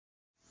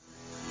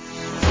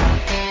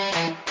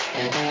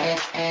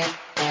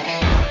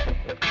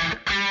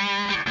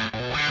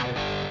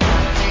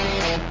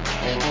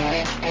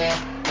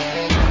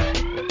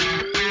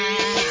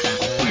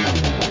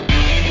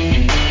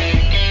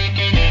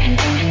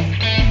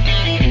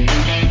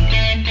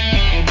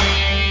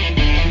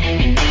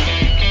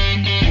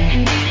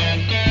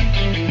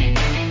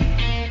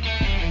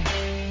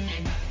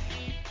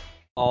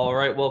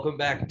right, welcome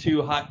back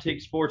to Hot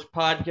Take Sports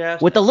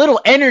Podcast with a little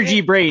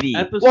energy, Brady.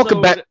 episode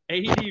Welcome back.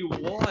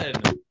 81.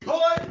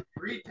 Good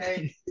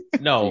retake.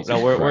 No,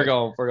 Jesus we're Christ.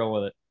 going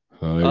with it.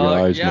 Hi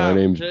guys, yeah, my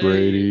name's today-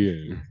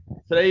 Brady.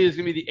 Today is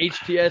gonna be the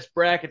HTS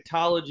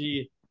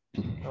Bracketology.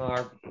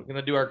 We're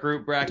gonna do our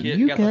group bracket.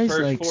 You Got guys the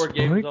first like 4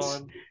 games sports?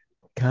 on.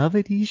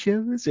 Comedy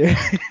shows? Or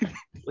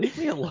Leave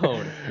me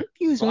alone.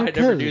 Use Well, our I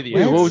never code. do the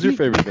Wait, what was your Let's-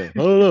 favorite thing? I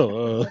don't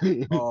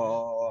know.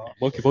 Oh.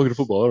 Monkey fucking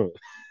football. I don't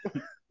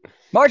know.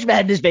 March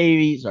Madness,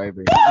 baby. Sorry,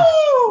 Brady.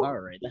 All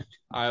right.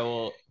 I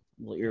will.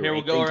 Well, you're Here right.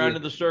 we'll go Thank around you.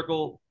 in the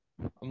circle.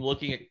 I'm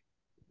looking at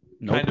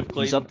Nope, kind of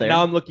Clayton. he's up there.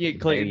 Now I'm looking at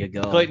Clayton. There you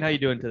go. Clayton, how you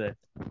doing today?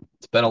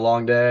 It's been a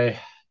long day.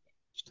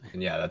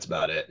 And yeah, that's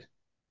about it.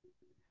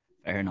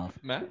 Fair enough.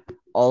 Matt?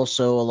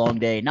 Also a long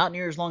day. Not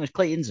near as long as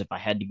Clayton's if I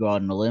had to go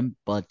out on a limb,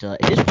 but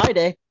it is pie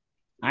day.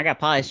 I got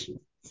pies.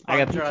 I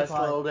got pizza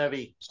pie.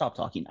 Debbie. Stop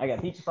talking. I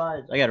got pizza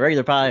pies. I got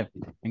regular pie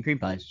and cream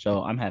pies,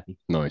 so I'm happy.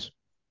 Nice.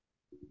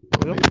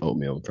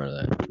 Oatmeal in front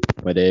of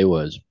that. My day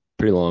was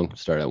pretty long.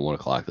 Started at 1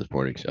 o'clock this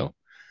morning, so.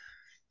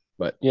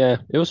 But yeah,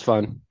 it was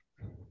fun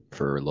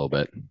for a little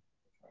bit.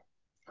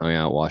 Hung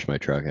out, washed my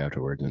truck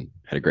afterwards, and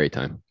had a great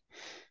time.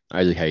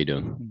 Isaac, how you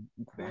doing?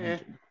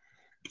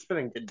 It's been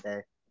a good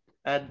day.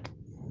 I had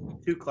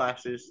 2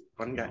 classes.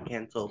 One got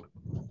canceled.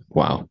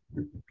 Wow.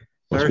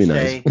 Must be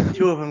Thursday, nice.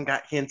 2 of them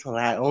got canceled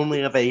at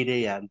only of 8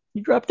 a.m.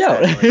 You dropped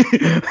out.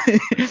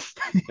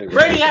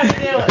 Brady, how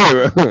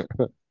you doing?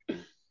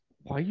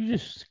 Why you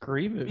just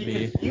scream at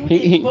me? Because you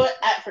didn't put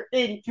effort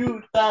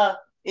into the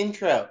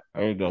intro.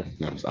 There you go.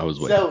 No, I was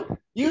waiting. So,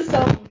 use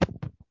some.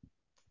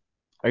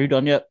 Are you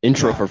done yet?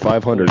 Intro for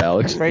 500,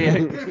 Alex.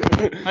 Brady,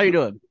 how you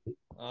doing?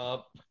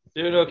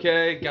 Doing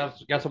okay.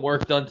 Got some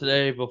work done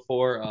today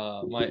before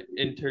my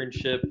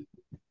internship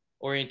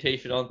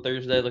orientation on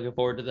Thursday. Looking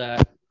forward to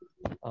that.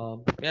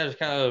 Yeah, just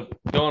kind of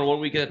going 1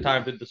 week at a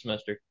time through the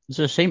semester. It's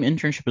the same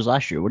internship as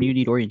last year. What do you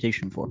need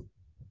orientation for?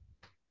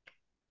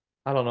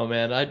 I don't know,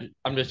 man.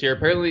 I'm just here.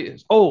 Apparently,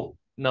 oh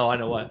no, I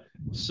know what.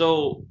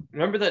 So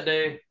remember that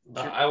day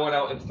I went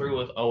out and threw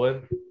with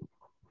Owen?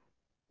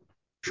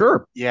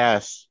 Sure.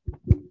 Yes.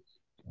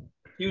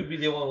 He would be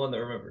the only one that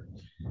remembered.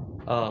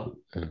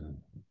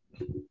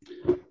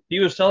 He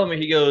was telling me,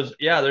 he goes,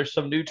 yeah, there's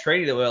some new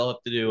training that we'll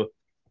have to do,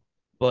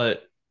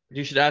 but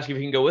you should ask if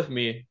he can go with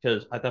me,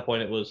 because at that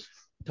point it was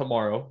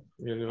tomorrow.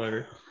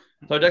 Later.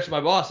 So I texted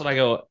my boss and I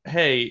go,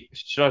 hey,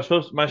 should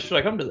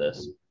I come to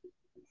this?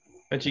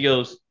 And she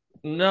goes,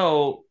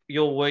 no,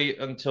 you'll wait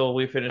until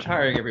we finish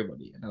hiring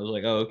everybody. And I was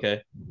like, oh,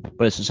 okay.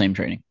 But it's the same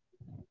training.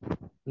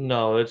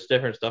 No, it's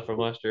different stuff from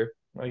last year,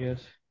 I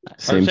guess.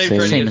 Same,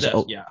 training Same as as-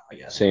 this, yeah, I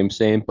guess.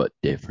 Same, but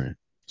different.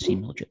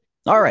 Seems legit.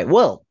 All right.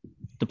 Well,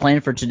 the plan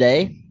for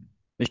today,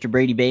 Mr.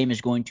 Brady Bame is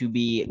going to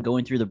be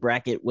going through the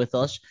bracket with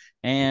us,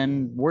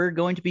 and we're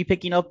going to be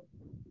picking our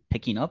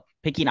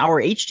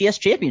HTS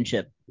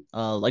championship.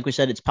 Like we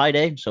said, it's Pi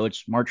Day, so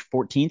it's March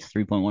 14th,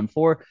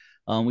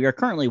 3.14. We are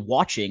currently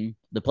watching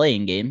the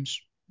playing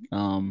games,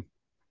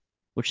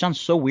 which sounds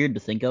so weird to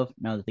think of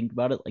now that I think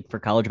about it. Like for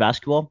college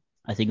basketball,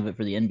 I think of it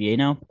for the NBA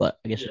now, but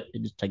I guess it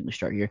just technically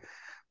start here.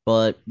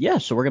 But yeah,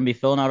 so we're going to be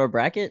filling out our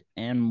bracket,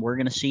 and we're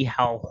going to see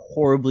how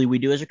horribly we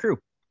do as a crew.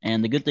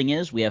 And the good thing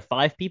is we have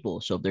 5 people,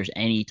 so if there's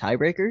any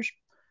tiebreakers,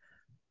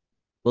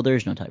 well,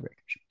 there's no tiebreakers.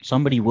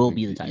 Somebody will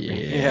be the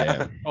tiebreaker.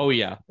 Yeah. Oh,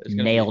 yeah. It's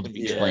gonna Nailed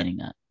be explaining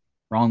that.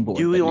 Wrong board.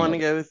 Do we but want to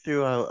nailed go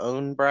through our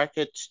own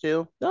brackets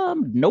too? it.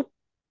 Nope.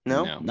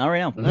 No? Not right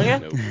now. Okay.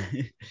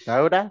 Nope.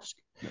 I would ask.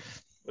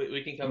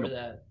 We can cover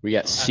that. We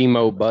got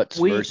SEMO Butts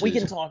versus we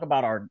can talk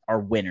about our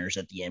winners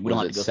at the end. We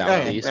don't have to go through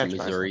Southeast that's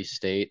fine. Missouri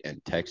State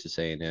and Texas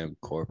A&M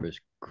Corpus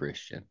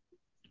Christian.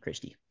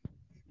 Christie.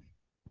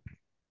 I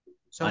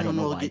Someone don't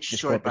know will why get it's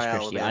just destroyed Corpus by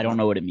Christi. Alabama. I don't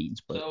know what it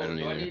means, but So I don't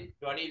do I either.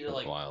 need to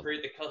That's wild.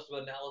 create the custom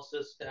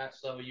analysis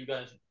stats so you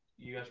guys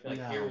can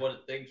No. hear what it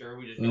thinks, or are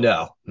we just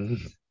No.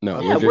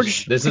 No, Yeah, we're we're just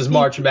just- This is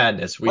March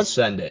Madness. We Let's-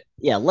 send it.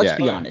 let's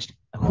be Yeah. honest.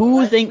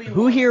 Unless we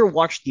Who want- here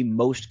watched the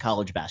most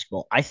college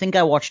basketball? I think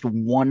I watched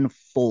one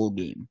full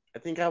game. I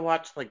think I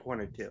watched like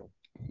 1 or 2.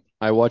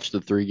 I watched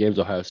the 3 games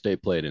Ohio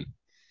State played in.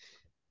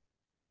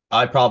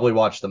 I probably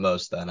watched the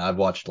most then. I've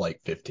watched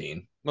like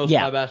 15. most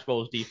Yeah. of my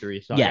basketball is D3.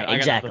 So Yeah, I got nothing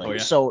exactly. for you.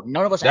 So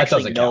none of us That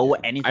actually doesn't know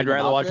count. anything I'd rather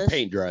about watch this.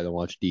 paint dry than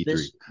watch D3.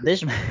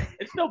 This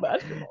It's no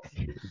basketball.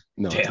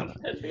 No, Damn.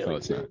 it's not. No,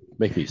 it's not.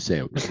 Make me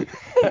say okay.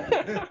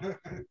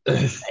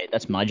 hey,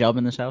 that's my job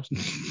in this house.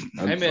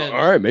 Hey, man.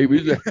 All right,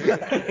 maybe. Hey,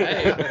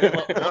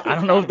 I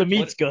don't know if the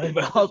meat's good,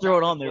 but I'll throw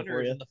it on there winners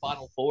for you. in the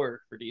Final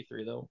Four for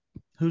D3 though.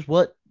 Who's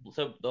what?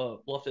 So the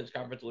Bluffton's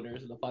conference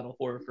winners in the Final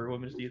Four for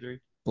women's D3.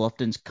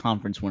 Bluffton's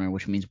conference winner,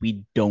 which means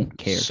we don't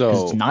care. So-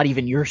 'cause it's not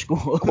even your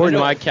school. According to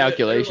my They're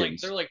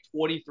calculations, like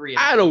 23.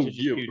 I don't which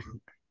is give- huge.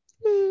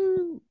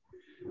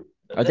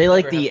 Are That they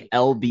like never the happened.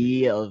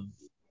 LB of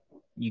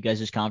you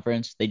guys'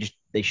 conference?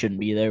 They shouldn't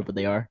be there, but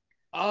they are.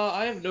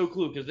 I have no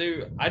clue because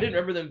I didn't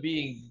remember them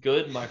being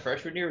good my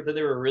freshman year, but then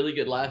they were really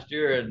good last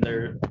year, and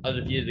they're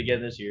undefeated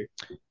again this year.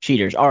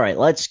 Cheaters. All right,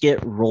 let's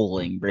get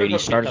rolling. They're Brady, from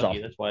start us off.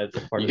 Kentucky, that's why it's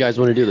a part You of guys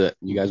it. want to do the?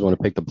 You guys want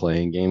to pick the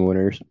playing game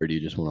winners, or do you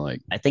just want to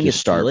like? I think just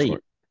it's too start late.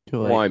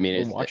 Well, I mean,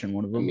 We're it's watching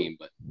one of I them. mean,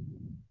 but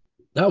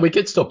No, we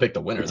could still pick the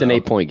winner. it's an though.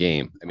 8-point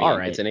game. I mean, All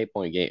right. it's an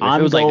 8-point game. If I'm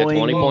it was like a going-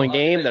 20-point Well,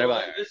 game, then I'm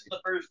like, this is the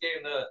first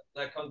game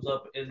that comes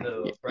up in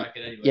the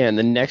bracket anyway. yeah, and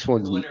the next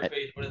one's The winner of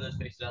this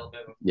faces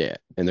Alabama. yeah,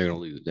 and they're gonna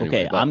lose. Anyway,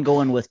 Okay, but I'm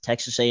going with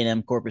Texas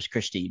A&M Corpus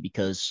Christi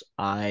because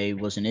I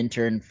was an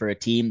intern for a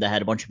team that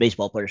had a bunch of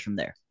baseball players from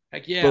there.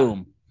 Heck yeah.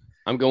 Boom.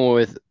 I'm going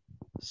with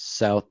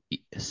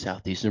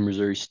Southeastern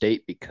Missouri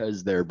State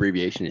because their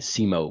abbreviation is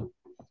SEMO.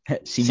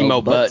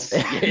 SEMO Butts.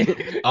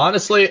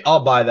 Honestly,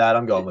 I'll buy that.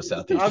 I'm going with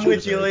Southeast. I'm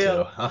with you, Missouri,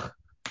 Leo. too. Huh.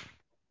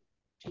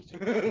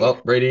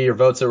 Well, Brady, your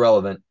vote's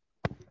irrelevant.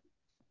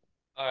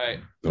 All right.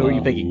 Who are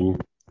you picking? Ooh.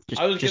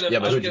 I was gonna. yeah,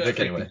 but I was who'd you gonna pick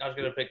anyway? I was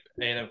gonna pick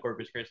A&M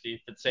Corpus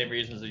Christi for the same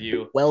reasons as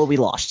you. Well, we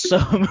lost, so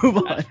move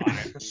on. That's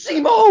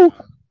fine. SEMO.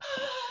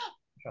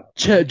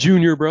 Chet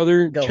Jr.,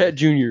 brother. Go. Chet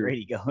Jr.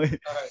 Brady, go.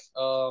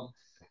 All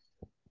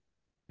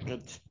right.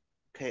 It's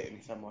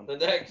pitting someone. The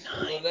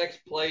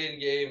next playing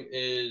game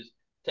is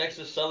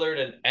Texas Southern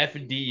and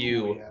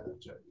FDU. Yeah,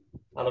 that's right.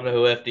 I don't know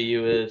who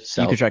FDU is.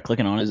 You could try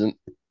clicking on it. Isn't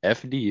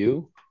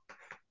FDU?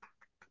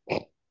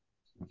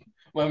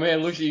 My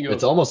man looks at you and goes,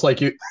 It's almost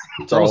like you.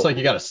 It's Bro. almost like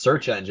you got a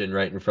search engine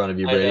right in front of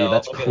you, I Brady. know,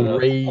 That's look at it up.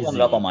 crazy. I'm pulling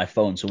it up on my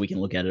phone so we can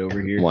look at it over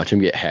here. watch him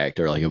get hacked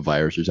or like a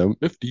virus or something.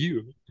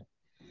 FDU.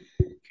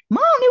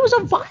 Mom, it was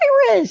a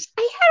virus.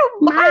 I had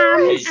a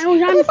virus. I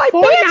was on my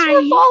pants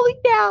were falling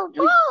down.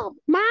 Mom.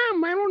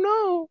 Mom, I don't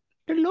know.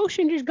 The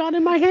lotion just got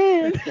in my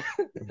hand.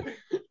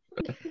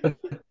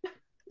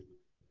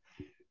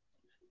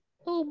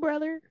 Oh,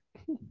 brother.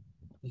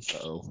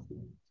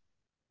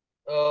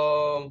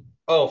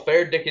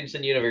 Fair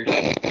Dickinson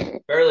University.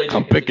 Fairleigh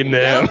I'm Dickinson picking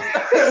them.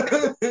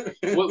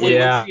 University. What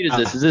Yeah. seed is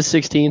this? Is this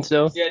 16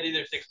 still? Yeah, these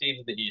are 16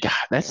 in the East. God,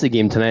 that's the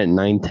game tonight at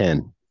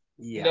 9:10.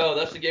 Yeah. No,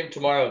 that's the game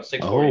tomorrow at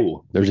 6:40.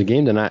 Oh, there's a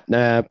game tonight.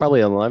 Nah,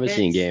 probably an 11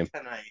 Pitts game.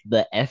 tonight.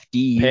 The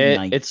FDU Pitt,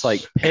 Knights. it's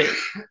like Pitt,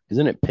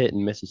 isn't it? Pitt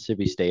and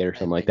Mississippi State or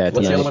something like that What's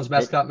the tonight. other one's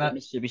mascot, Matt?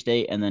 Mississippi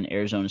State and then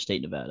Arizona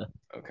State, Nevada.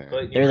 Okay. But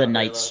They're the you're not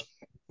Knights.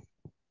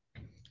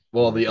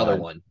 Well, the other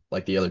God. one,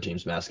 like the other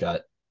team's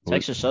mascot.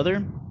 Texas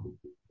Southern?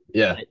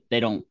 Yeah. They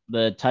don't.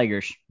 The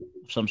Tigers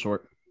of some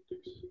sort.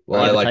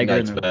 Well, Or I the like Tiger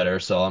Knights in the- better,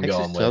 so I'm Texas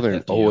going with Southern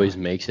FDU. always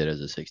makes it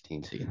as a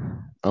 16 seed.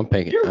 I'm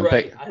picking. You're I'm right.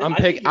 picking. I I'm think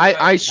picking. you're right.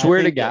 I swear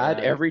to think you're God,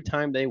 right. every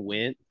time they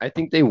win, I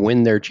think they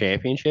win their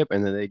championship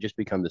and then they just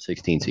become the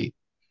 16 seed.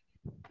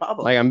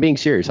 Probably. Like I'm being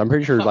serious. I'm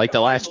pretty sure like the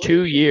last 2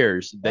 Believe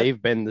years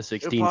they've been the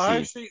 16 If seed.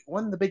 Ohio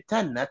won the Big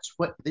Ten, that's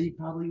what they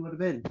probably would have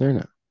been. They're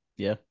not.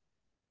 Yeah.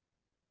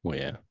 Well,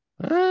 yeah.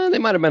 They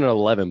might have been an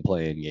 11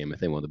 playing game if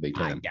they won the Big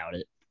I Ten. doubt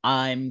it.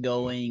 I'm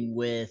going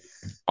with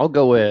I'll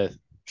go with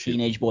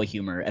Teenage Boy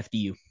Humor,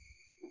 FDU.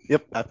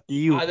 Yep, after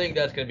you. I think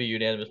that's going to be a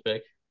unanimous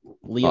pick.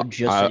 Leo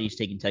just said he's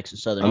taking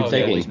Texas Southern. I'm Oh,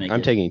 They yeah. always make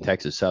I'm it. taking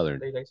Texas Southern.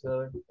 They think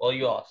so? Well,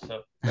 you lost,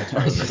 so.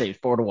 I was gonna say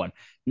 4-1.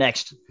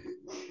 Next.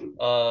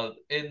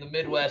 In the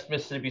Midwest,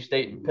 Mississippi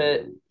State and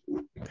Pitt.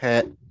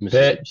 Pitt.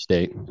 Mississippi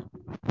State.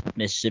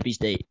 Mississippi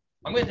State.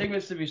 I'm going to take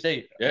Mississippi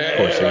State. Of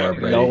course you are,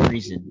 Brady. No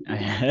reason.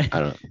 I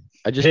don't know.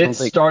 I just don't Pitt's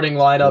think starting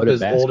lineup What a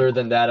is basketball. older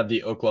than that of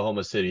the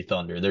Oklahoma City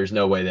Thunder. There's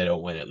no way they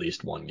don't win at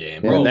least one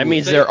game. Yeah, that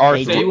means They- they're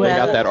they they do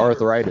have- got that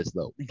arthritis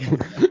though.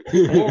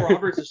 Will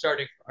Roberts is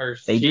starting. Our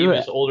They team do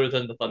is older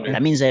than the Thunder.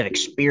 That means they have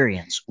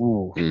experience.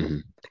 Ooh.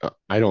 Mhm.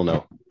 I don't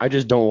know. I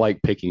just don't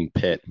like picking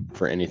Pitt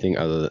for anything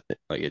other than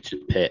like it's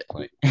just Pitt.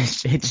 Like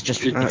It's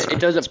just it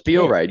doesn't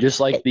feel Pitt. right.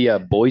 Just like the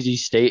Boise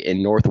State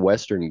and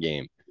Northwestern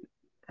game.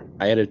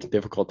 I had a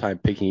difficult time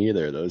picking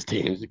either of those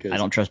teams because I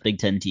don't trust Big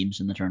Ten teams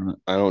in the tournament.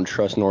 I don't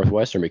trust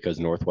Northwestern because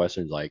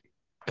Northwestern's like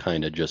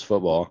kind of just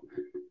football,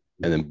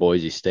 and then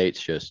Boise State's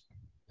just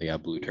they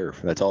got blue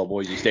turf. That's all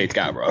Boise State's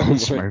got, bro.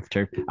 Smurf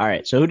turf. All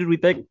right. So who did we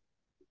pick?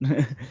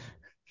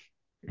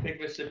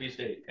 Pick Mississippi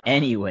State.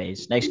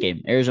 Anyways, next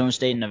game. Arizona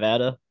State and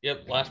Nevada.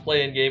 Yep, last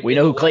playing game. We in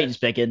know the who Clayton's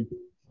West. picking.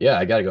 Yeah,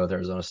 I got to go with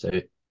Arizona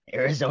State.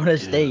 Arizona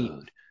State.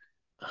 Dude.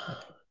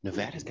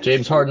 Nevada's got James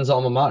shooters. Harden's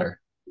alma mater.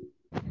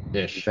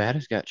 Ish.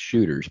 Nevada's got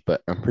shooters,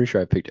 but I'm pretty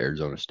sure I picked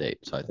Arizona State,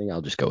 so I think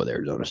I'll just go with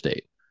Arizona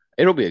State.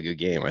 It'll be a good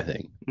game, I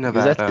think.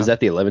 Nevada. Is that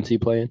the 11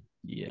 seed playing?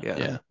 Yeah.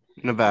 Yeah.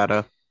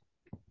 Nevada.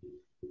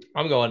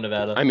 I'm going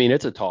Nevada. I mean,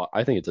 it's a toss.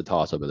 I think it's a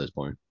toss up at this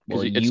point. 'Cause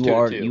Well, it's you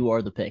 2-2.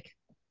 are the pick.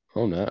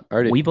 Oh, not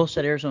already. We both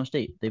said Arizona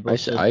State. They both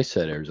said. I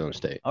said Arizona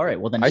State. All right.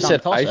 Well, then I it's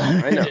said not a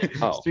toss-up. I know.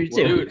 It's Oh, 3-2.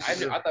 dude, I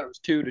thought it was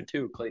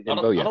 2-2. Clayton I didn't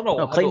vote don't yet. know.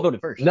 No, why, Clayton but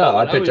voted first. No,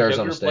 I when picked was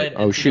Arizona younger State. playing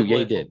Oh, shoot, yeah, NCAA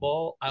you did.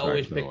 football, I Sorry,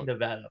 always no picked one.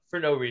 Nevada for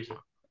no reason.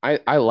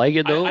 I like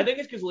it though, I think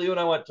it's because Leo and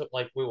I went to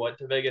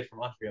Vegas from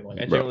Austria. I'm like,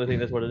 I Bro. genuinely think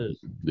that's what it is.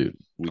 dude.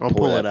 We I'll tore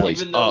pull that it up.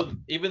 place Even up,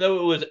 though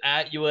it was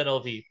at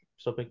UNLV,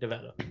 still picked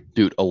Nevada.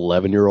 dude.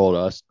 11-year-old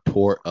us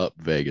tore up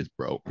Vegas,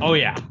 bro. Oh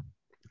yeah,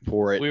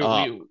 Tore it we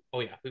up.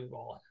 were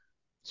all at.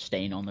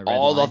 Staying on the red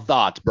All the line.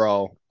 thoughts,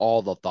 bro.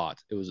 All the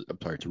thoughts. I'm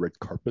sorry, it's a red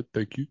carpet.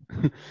 Thank you.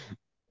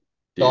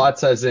 Dude,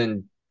 Thoughts as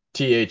in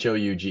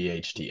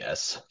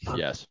THOUGHTS.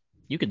 yes.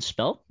 You can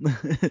spell?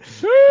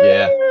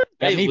 Yeah.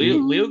 Hey, me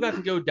Leo got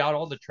to go down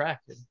on the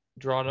track and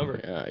draw an over.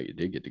 Yeah, you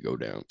did get to go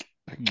down.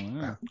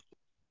 Wow.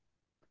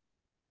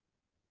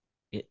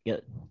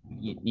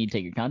 You need to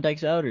take your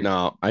contacts out, or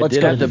No, I let's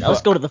did go have to to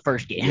let's go to the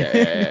first game.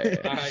 Yeah.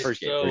 All right,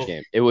 First game, so- first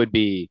game. It would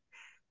be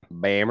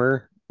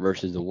Bammer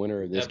versus the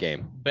winner of this Yep.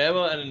 game.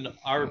 Bama and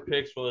our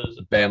picks was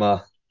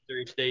Bama.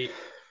 Missouri State.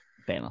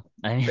 Bama.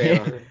 I mean,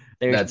 Bama.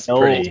 there's That's no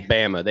pretty.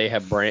 Bama. They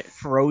have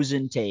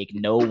frozen take.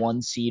 No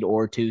 1 seed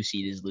or 2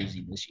 seed is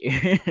losing this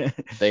year.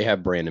 They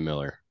have Brandon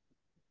Miller,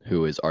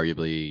 who is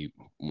arguably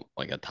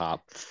like a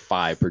top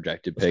 5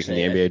 projected pick in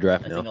the NBA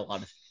draft I now. think a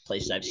lot of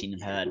places I've seen him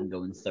had him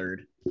going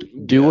third.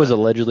 Dude was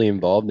allegedly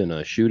involved in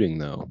a shooting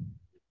though,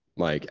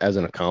 like as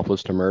an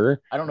accomplice to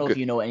murder. I don't know if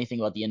you know anything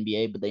about the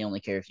NBA, but they only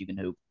care if you can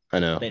hoop. I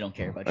know. They don't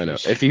care about I know.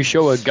 yours. If you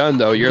show a gun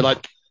though, you're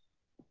like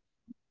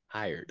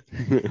hired.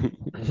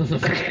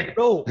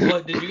 No,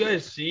 but did you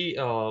guys see?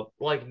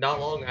 Like not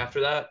long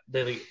after that,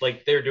 they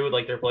were doing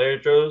like their player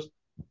intros,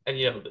 and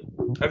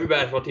every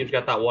basketball team's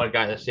got that one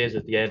guy that stands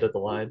at the end of the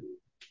line.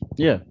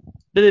 Yeah.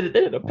 They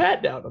did a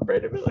pat down on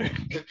Brandon Miller.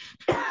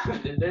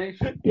 Did they?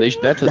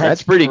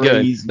 That's pretty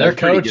crazy. good. Their That's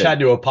pretty coach good. had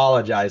to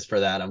apologize for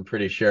that, I'm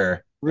pretty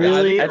sure.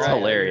 Really? That's Right.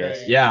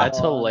 hilarious. Yeah. That's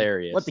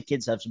hilarious. Let the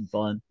kids have some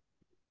fun.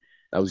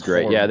 That was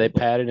great. Yeah, they Horrible.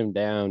 patted him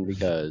down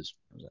because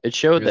it I'm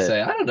showed gonna that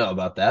say I don't know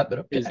about that, but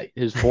okay.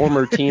 his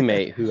former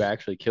teammate who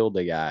actually killed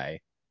the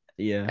guy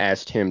Yeah.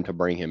 asked him to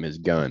bring him his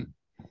gun.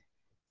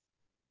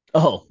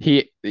 Oh,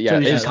 His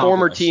he's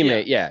former accomplice.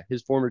 teammate,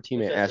 his former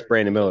teammate asked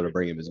Brandon Miller to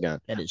bring him his gun.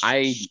 that is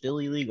I- still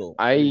illegal.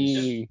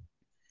 I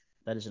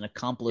That is an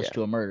accomplice Yeah.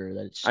 to a murder.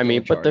 That is I still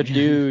mean, a but the charge.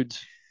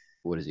 dude's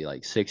what is he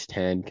like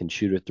 6'10", can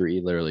shoot a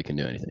 3, literally can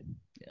do anything.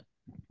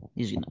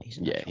 he's a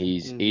Yeah, natural.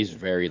 he's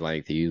very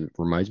lengthy. He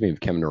reminds me of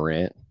Kevin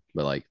Durant,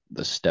 but like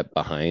the step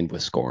behind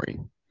with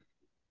scoring.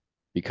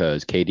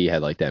 Because KD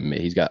had like that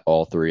he's got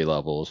all 3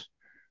 levels,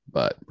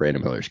 but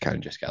Brandon Miller's kind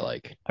of just got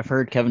like I've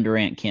heard Kevin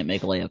Durant can't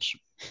make layups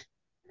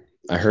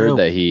I heard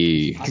that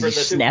he I've because he heard that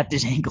too. snapped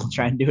his ankle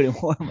trying to do it in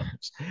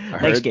warm-ups.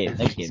 Next heard game.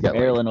 he's got, like-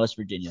 Maryland, West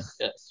Virginia.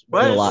 Yes. We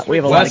have a lot. We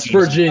have a lot of West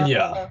games.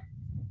 Virginia.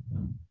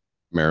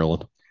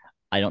 Maryland.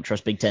 I don't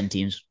trust Big Ten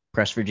teams.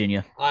 Press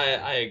Virginia. I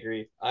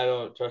agree. I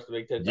don't trust the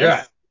Big Ten.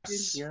 Yes.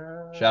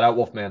 Yeah. Shout out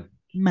Wolfman.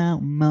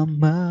 Mountain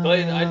Mama.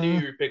 Clayton, I knew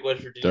you would pick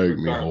West Virginia Take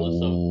me regardless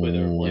of who they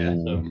were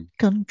playing. So home.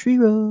 Country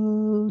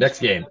roads. Next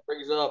game. that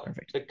brings up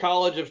Perfect. the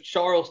College of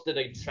Charleston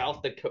and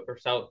South Dakota or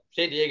San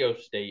Diego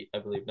State, I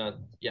believe. San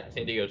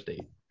Diego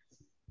State.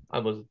 I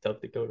was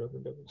South Dakota.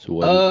 So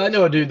what? I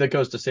know a dude that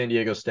goes to San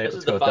Diego State. This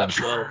Let's is go the with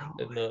them.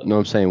 5-12 in the No,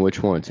 I'm saying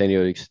which one? San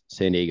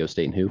Diego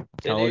State and who?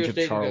 San College Diego of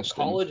State. Charleston.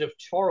 College of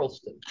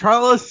Charleston.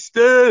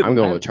 Charleston. I'm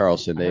going with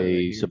Charleston. I have it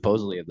They here.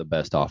 supposedly have the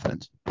best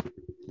offense.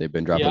 They've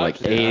been dropping Yeah, like I've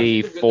seen some good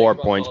things 84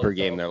 about points per College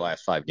game in their Charleston.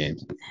 last 5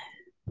 games.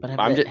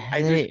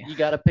 But You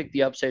got to pick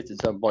the upsets at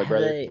some point,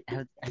 brother.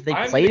 Have they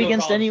I'm played gonna go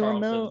against College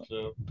anyone Charleston,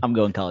 though? so. I'm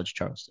going College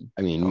Charleston.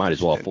 I mean, might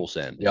as well full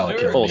send. Y'all are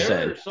There Full kidding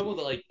me. were send. some of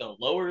the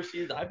lower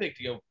seeds I picked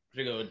to go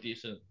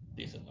decent.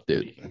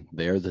 Dude,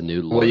 they're the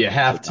new Well, you Lord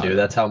have of to. Chicago.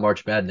 That's how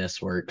March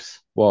Madness works.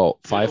 Well, You know,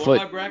 5 one foot.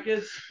 of my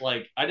brackets,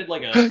 like I did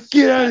like a Get outta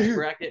stats here.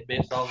 bracket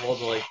based off all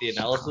the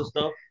analysis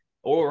stuff.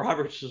 Or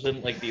Roberts was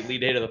in like the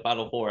Elite Eight of the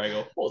Final Four. I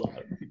go, hold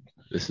on.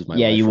 This is my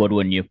Yeah, life you right would,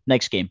 wouldn't you?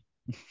 Next game.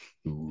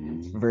 Ooh,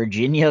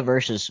 Virginia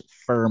versus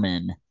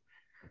Furman.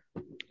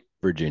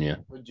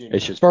 Virginia. Virginia.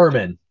 It's just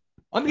Furman.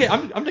 I'm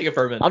taking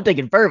Furman. I'm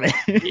taking Furman.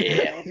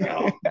 Yeah, let's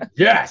go.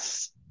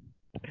 Yes.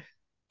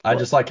 I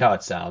just like how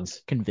it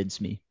sounds. Convince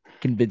me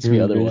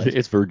otherwise.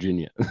 It's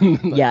Virginia.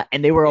 Yeah,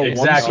 and they were a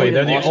Exactly. one They're seed the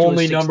and lost to a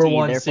only number 16,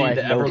 one therefore I seed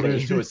to have no ever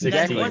lose faith. to a 16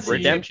 Exactly. seed.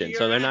 Redemption.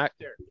 So they're not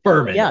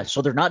Furman. Yeah,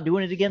 so they're not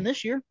doing it again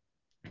this year?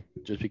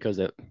 just because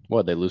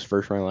they lose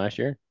first round last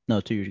year. No,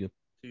 2 years ago.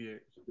 2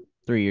 years.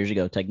 3 years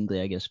ago, technically,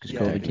 I guess, because COVID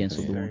technically,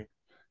 canceled the yeah. one.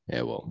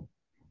 Yeah, well,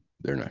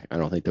 they're not. I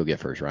don't think they'll get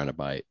first rounded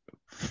by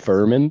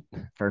Furman.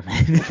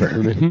 Furman.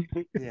 Furman.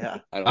 Yeah.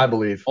 I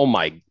believe. Oh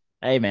my.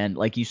 Hey, man,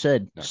 like you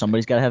said,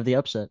 somebody's got to have the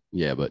upset.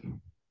 Yeah, but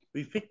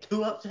We picked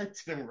 2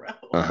 upsets in a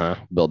row.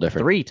 built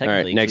different. 3, All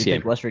technically. right, next we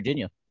picked game. West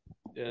Virginia.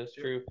 Yeah, that's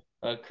true.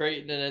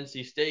 Creighton and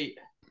NC State.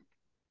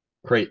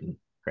 Creighton.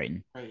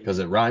 Creighton. Because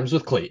it rhymes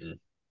with Clayton.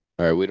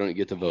 All right, we don't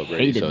get to vote,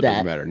 Brady, Hated so it that.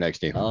 doesn't matter. Next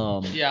game. Yeah,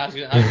 I was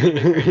gonna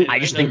pick Creighton. I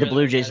just think the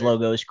Blue Jays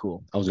logo is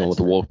cool. I was going with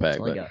the Wolfpack, That's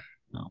all I but got.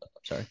 No,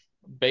 sorry.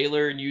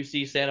 Baylor and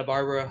UC Santa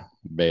Barbara.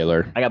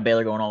 Baylor. I got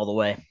Baylor going all the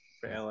way.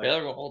 Baylor.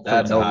 Baylor go all day.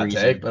 That's no a hot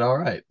reason. take, but all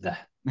right.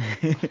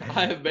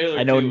 I have Baylor.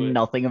 I know too, but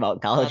nothing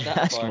about college not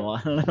that basketball.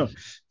 I don't know.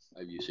 I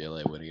have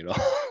UCLA winning it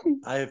all.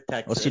 I have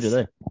Texas. Let's see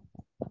today.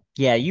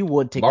 Yeah, you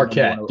would take Marquette.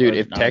 the number one Dude, or-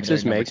 if no,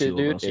 Texas they're number makes it, 2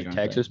 overall dude, seed, if aren't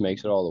they? Texas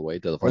makes it all the way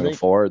to the Are Final they?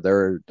 Four,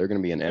 they're going to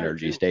be in They're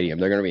Energy two. Stadium.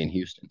 They're going to be in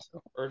Houston.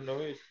 So. or no,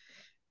 wait.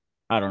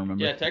 I don't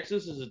remember. Yeah,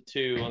 Texas is a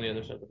 2 on the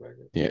other side of the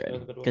bracket. Yeah.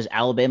 Because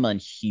Alabama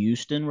and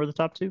Houston were the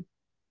top 2.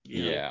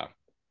 Yeah.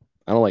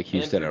 I don't like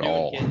Houston at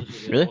all.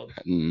 Really?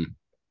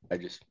 I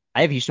just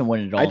I have Houston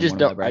winning it all. I in just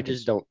one of my don't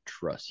brackets. don't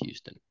trust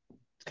Houston.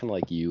 It's kind of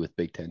like you with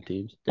Big Ten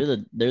teams.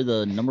 They're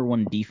the number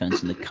one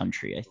defense in the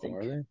country, I think.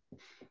 Are they?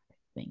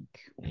 Think.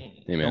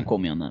 Hey, man. Don't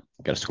quote me on that.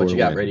 Got to score. What you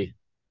got, Brady?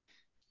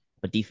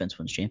 But defense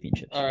wins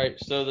championships. All right,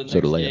 so the So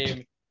next do layups.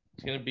 game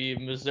is going to be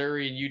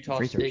Missouri and Utah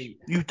Free throws. State.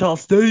 Utah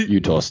State.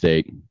 Utah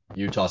State.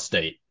 Utah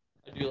State.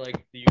 I do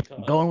like the Utah.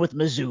 I'm going with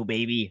Mizzou,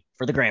 baby,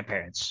 for the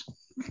grandparents.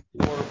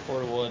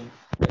 4-1.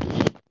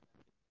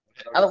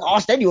 I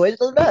lost anyways.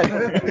 Doesn't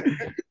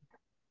matter.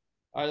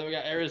 All right, then we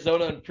got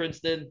Arizona and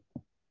Princeton.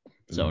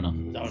 Zona.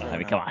 I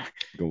mean, come on.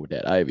 Go with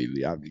that Ivy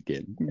League. I'm just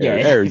kidding. Yeah.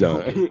 Arizona.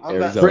 about-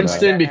 Arizona.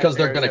 Princeton because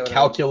they're going to Arizona.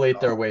 calculate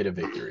their way to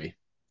victory.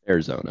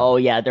 Arizona. Oh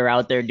yeah, they're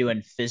out there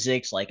doing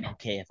physics. Like,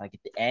 okay, if I get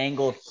the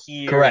angle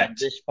here, Correct. and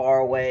this far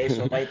away,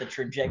 so if I hit the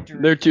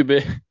trajectory. They're too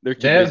big. They're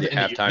too They have, busy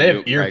at halftime. they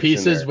have doing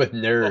practice in earpieces there. with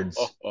nerds.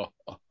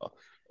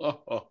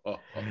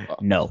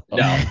 No.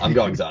 No, I'm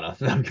going Zona.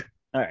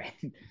 All right.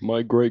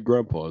 My great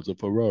grandpa is a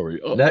Ferrari.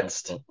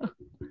 Next. All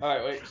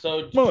right, wait.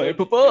 So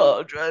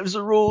drives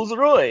a Rolls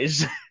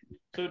Royce.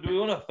 So do we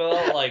want to fill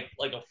out like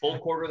a full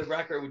quarter of the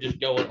bracket, or are we just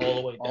going all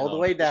the way down? All the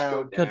way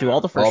down. Go do all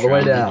the first All the way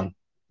round. down.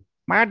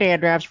 My dad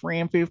drives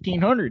Ram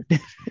 1500.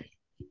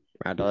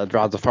 My dad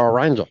drives a Ford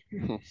Ranger.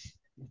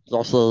 It's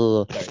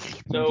also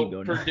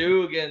So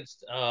Purdue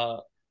against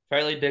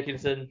Fairleigh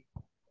Dickinson,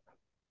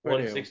 Purdue.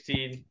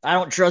 116. I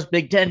don't trust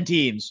Big Ten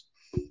teams,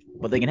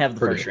 but they can have the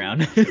Purdue. first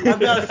round.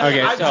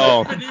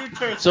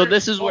 Okay, so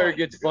this is where it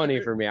gets funny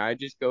for me. I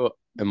just go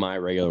in my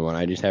regular one.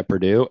 I just have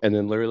Purdue, and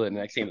then literally the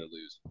next game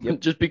they lose,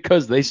 just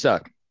because they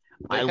suck.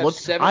 I They looked.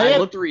 have seven. I I looked.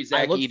 looked three. I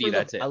Zach looked Edey. for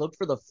That's the. it. I looked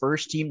for the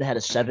first team that had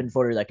a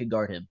 7-footer that could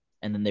guard him,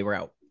 and then they were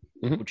out,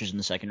 Mhm. which is in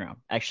the second round.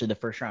 Actually, the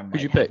first round.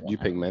 Who'd you might have pick? one. Did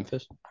you pick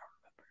Memphis?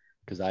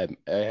 Because I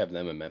have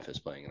them in Memphis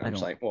playing, and I I'm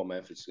just don't- like, well,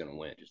 Memphis is gonna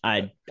win. Just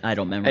I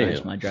don't memorize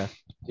Anywho. my draft.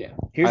 Yeah.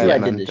 Here's I what I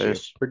have did this year.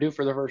 Memphis. Purdue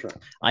for the first round.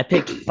 I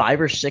picked 5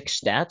 or 6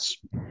 stats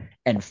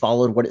and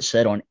followed what it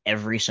said on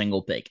every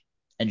single pick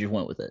and just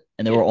went with it.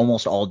 And they were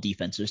almost all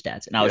defensive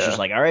stats. And I was Yeah. just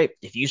like, all right,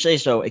 if you say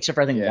so, except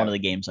for I think Yeah. one of the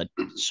games I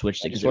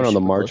switched it I because just it went was on the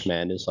super March close.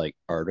 Madness like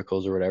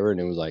articles or whatever, and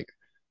it was like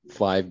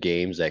 5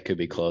 games that could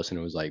be close, and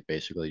it was like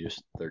basically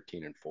just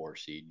 13-4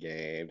 seed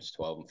games,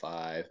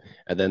 12-5,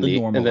 and then The the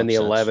normal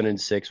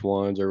 11-6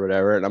 ones or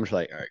whatever. And I'm just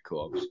like, all right,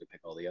 cool. I'm just gonna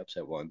pick all the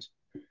upset ones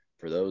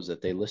for those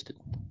that they listed.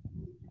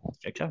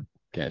 Check out.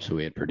 Okay, so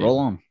we had Purdue. Roll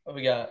on. Oh,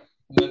 we got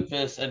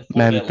Memphis and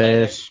Florida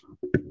Memphis.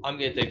 Atlantic. I'm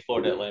gonna take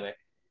Florida Atlantic.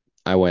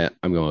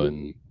 I'm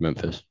going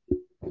Memphis,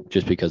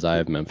 just because I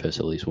have Memphis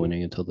at least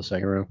winning until the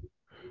second round.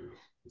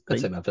 I'd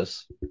say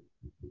Memphis.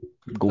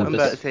 Go I'm with,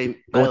 about to say.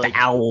 go with the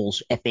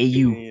Owls.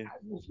 FAU.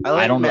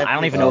 I don't know. I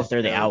don't even know if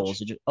they're the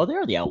Memphis. Owls. Oh, they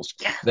are the Owls.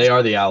 Yeah. They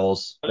are the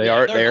Owls. They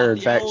are- they're they are not in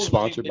the fact Owls.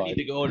 sponsored They by need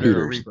to go under a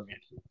Hooters. rebrand.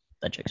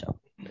 That checks out.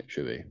 It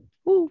should be.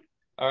 Woo.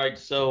 All right,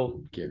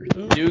 so Gears.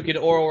 Duke and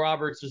Oral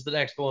Roberts is the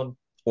next one.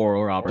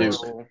 Oral Roberts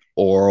Duke.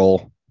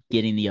 Oral.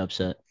 getting the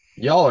upset.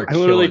 Y'all are I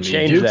literally killing me.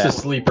 changed Duke's a that.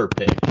 sleeper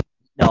pick.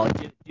 No,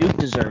 Duke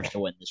deserves to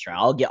win this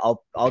round.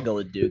 I'll go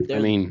with Duke. They're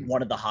mean,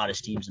 one of the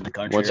hottest teams in the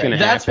country. what's right gonna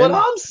now. That's happen? what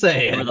I'm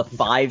They were saying. the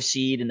 5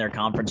 seed in their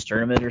conference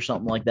tournament or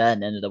something like that,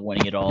 and ended up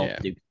winning it all. Yeah.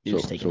 Duke's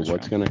So taking this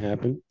what's round. gonna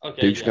happen?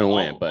 Okay, Duke's yeah, gonna I'll,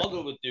 win, but- I'll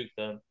go with Duke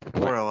then.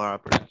 Oral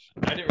Roberts.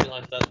 I didn't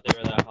realize that they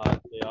were that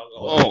hot. Yeah, I'll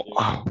go with Duke.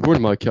 Oh, where are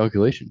my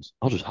calculations?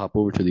 I'll just hop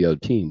over to the other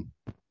team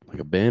like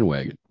a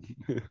bandwagon.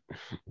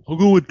 I'll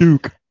go with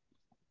Duke.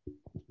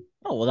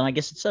 Oh well, then I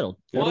guess it's settled.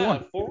 Well,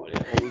 4-1. yeah, 4-1.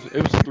 Yeah.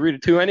 It was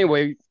 3-2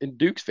 anyway in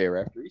Duke's favor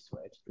after he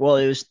switched. Well,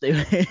 it was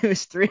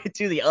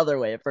 3-2 the other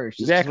way at first.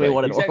 Just 'cause Exactly. we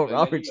wanted Exactly. Oral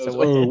Roberts And then to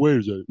he goes, win. wait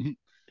a second.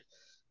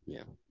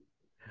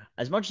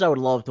 As much as I would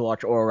love to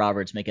watch Oral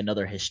Roberts make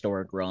another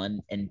historic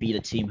run and beat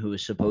a team who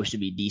is supposed to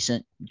be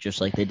decent,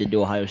 just like they did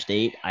to Ohio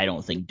State, I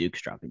don't think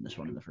Duke's dropping this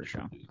one in the first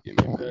round. We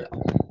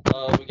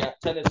got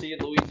Tennessee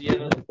and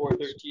Louisiana, the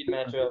 4-13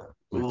 matchup.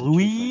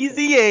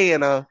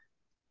 Louisiana.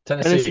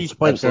 Tennessee's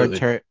point absolutely.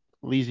 guard.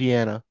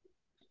 Louisiana.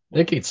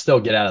 They could still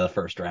get out of the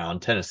first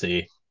round.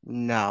 Tennessee.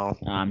 No,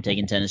 I'm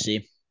taking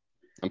Tennessee.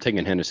 I'm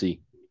taking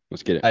Hennessy.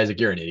 Let's get it. Isaac,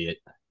 you're an idiot.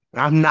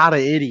 I'm not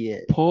an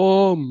idiot.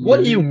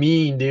 What do you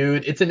mean,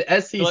 dude? It's an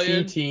SEC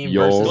Clayton, team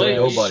Yo, versus Blake,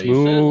 nobody. he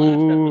said last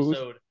Smooth.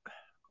 episode,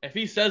 if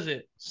he says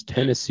it, It's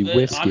Tennessee the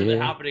odds of whiskey. it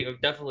happening will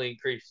definitely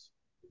increase.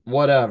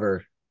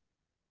 Whatever.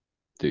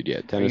 Dude, yeah, Are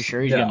you Tennessee.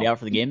 sure he's No. going to be out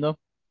for the game, though?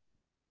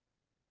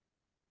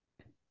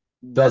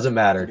 Doesn't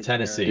matter.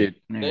 Tennessee. Dude,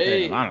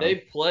 They I don't know. they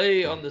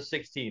play on the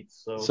 16th,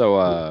 so,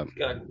 so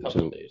got a couple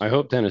so days. I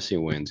hope Tennessee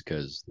wins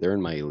because they're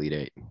in my Elite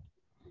Eight.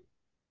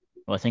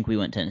 Well, I think we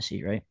went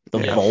Tennessee, right? The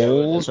Yeah.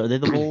 Vols? Are they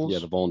the Vols? Yeah,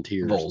 the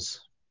Volunteers.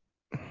 Vols.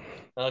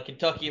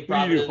 Kentucky and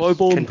Providence.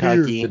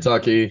 Kentucky.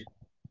 Kentucky.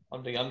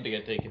 I'm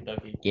gonna take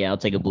Kentucky. Yeah, I'll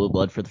take a blue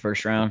blood for the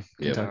first round.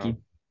 Yeah. Kentucky.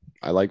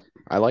 I like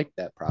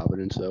that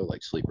Providence though,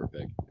 like sleeper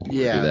pick. Do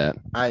Yeah, that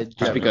I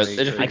just because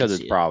definitely agree. I can it's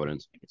see it.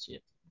 Providence. I can see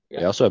it.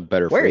 They also have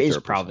better. Where free is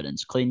throw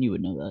Providence? Clayton, you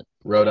would know that.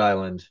 Rhode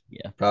Island.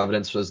 Yeah.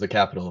 Providence was the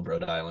capital of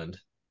Rhode Island.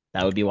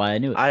 That would be why I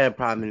knew it. I have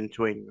Providence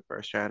winning the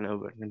first round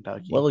over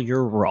Kentucky. Well,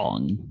 you're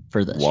wrong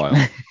for this. Wild.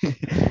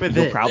 With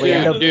You'll it. probably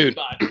They're end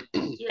up.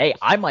 Dude. Hey,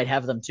 I might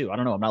have them too. I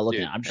don't know. I'm not looking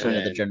Dude, at. I'm just looking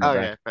at the and general Oh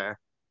bracket. yeah, fair.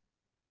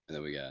 And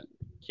then we got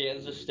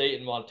Kansas State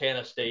and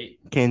Montana State.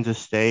 Kansas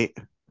State.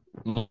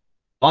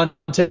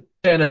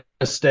 Montana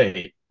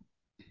State.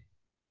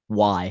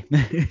 Why?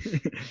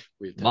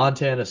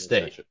 Montana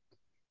State.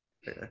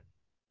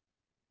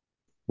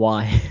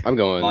 Why? I'm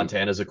going.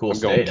 Montana's a cool I'm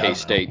state. going I don't know.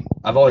 K-State.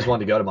 I've always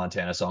wanted to go to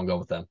Montana, so I'm going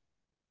with them.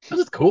 This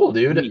is cool,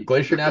 dude.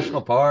 Glacier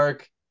National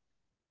Park.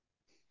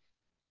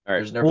 All right.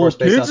 There's an Air Force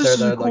base out there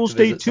that I'd like to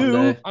visit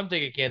someday. I'm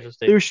thinking Kansas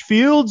State. There's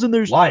fields and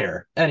there's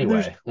Liar.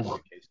 Anyway.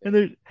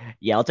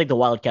 yeah. I'll take the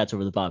Wildcats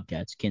over the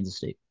Bobcats. Kansas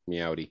State.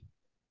 Meowdy.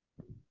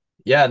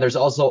 Yeah, and there's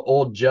also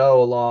Old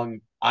Joe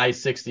along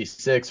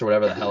I-66 or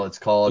whatever the hell it's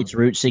called. It's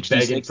Route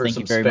 66. begging for Thank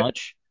some you very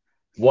much.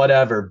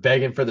 Whatever,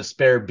 begging for the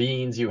spare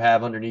beans you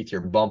have underneath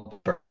your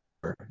bumper.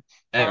 All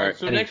right,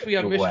 so next we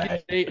have Anyway. Michigan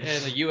State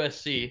and the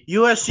USC.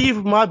 USC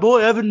for my boy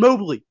Evan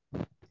Mobley.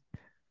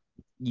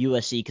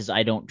 USC because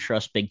I don't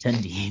trust Big Ten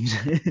teams.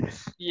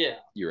 Yeah,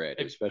 You're right,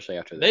 especially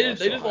after they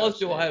just lost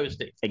to Ohio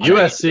State.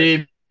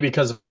 USC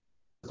because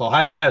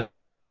Ohio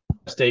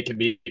State can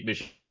beat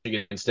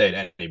Michigan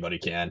State. Anybody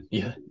can.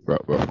 Yeah.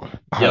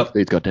 Ohio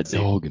State's got that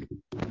dog in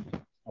them.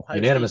 Ohio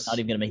Unanimous. State's not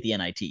even gonna make the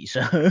NIT,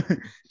 so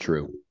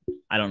True.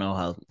 I don't know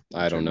how.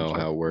 I don't know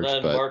how it works,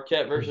 Then but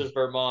Marquette versus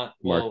Vermont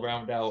will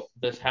round out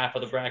this half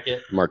of the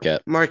bracket.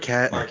 Marquette.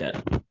 Marquette.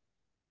 Marquette. All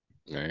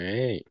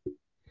right.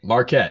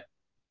 Marquette.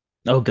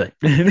 Oh, good.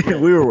 We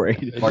were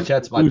worried.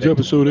 Marquette's my Who's pick.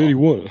 episode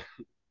 81?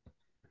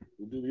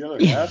 We'll do the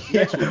other half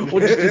next week.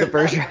 We'll just do the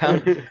first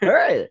round. All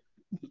right.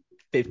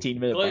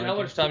 15-minute. Clayton, how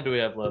much time do we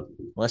have left?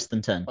 Less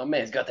than 10. My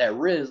man's got that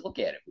Riz. Look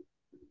at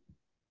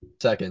him.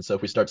 Second, so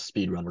if we start to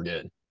speed run, we're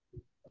good.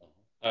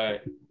 All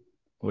right.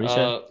 What do you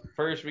say?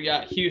 First, we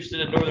got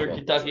Houston and Northern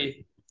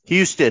Kentucky.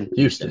 Houston.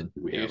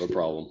 We have a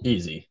problem.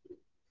 Easy.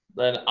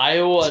 Then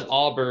Iowa and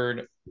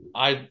Auburn.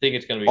 I think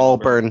it's going to be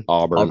Auburn.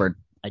 Auburn.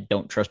 I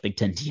don't trust Big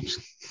Ten teams.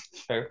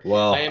 Fair.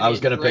 Well, Miami I was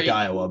going to pick Drake.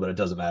 Iowa, but it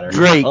doesn't matter.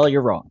 Drake. Oh,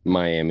 you're wrong.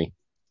 Miami.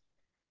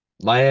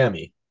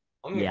 Miami.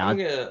 I'm Yeah,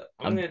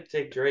 gonna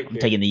take Drake. I'm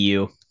here. taking the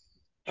U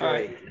All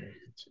right.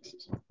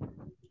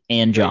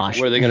 and Josh.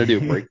 What are they going to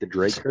do? Break the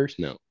Drake curse?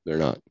 No, they're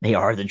not. They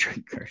are the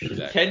drinkers.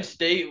 Kent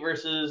State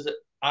versus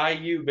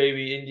IU,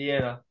 baby,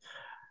 Indiana.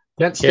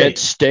 Kent Kent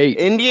State. State.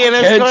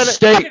 Indiana's Kent gonna.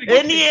 State.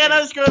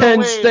 Indiana's gonna Kent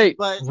win. State.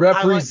 But Represent.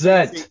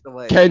 I want Kent State to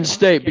win. Kent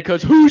State.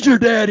 Because who's your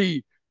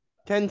daddy?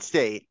 Kent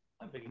State.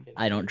 I'm picking Kent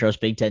I don't State.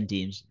 trust Big Ten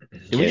teams.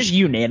 Did we just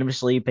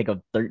unanimously pick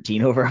a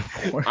 13 over a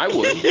 4? I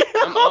would.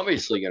 I'm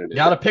obviously going to do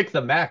Gotta that. pick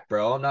the MAC,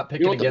 bro. I'm not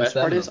picking You know what the against best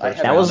them. part in is? the I first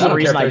have- That round. was I the don't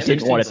reason care I if they're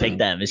didn't want to 16. pick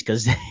them, is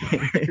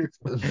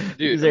because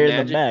Dude, they're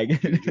in the imagine- bag.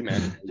 Dude, could you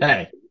imagine?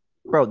 Hey,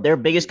 Bro, their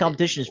biggest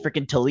competition is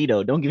freaking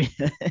Toledo. Don't give me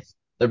that.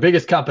 their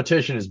biggest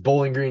competition is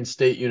Bowling Green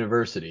State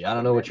University. I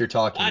don't know what you're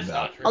talking That's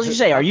about. not true. I was gonna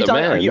say, are you The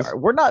talking? men's.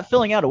 We're not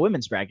filling out a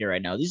women's bracket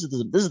right now. This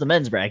is the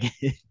men's bracket.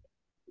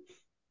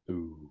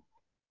 Ooh.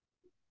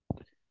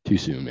 Too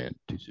soon, man.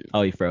 Too soon.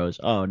 Oh, he froze.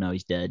 Oh no,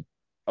 he's dead.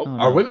 Oh, no.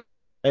 Our women's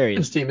There he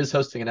is. team is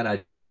hosting an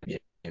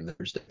NIT game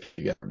Thursday.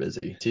 You guys are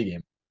busy. T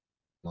game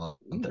on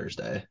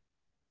Thursday.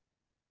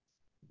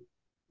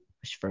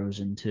 He's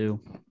frozen too.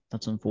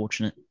 That's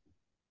unfortunate.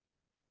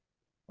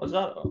 What's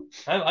that?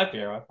 I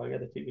figure out. I got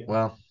the TV.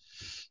 Well,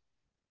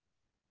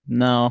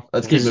 No,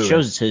 Let's because keep it moving.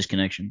 shows it's his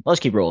connection. Let's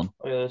keep rolling.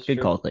 Oh, yeah, that's Good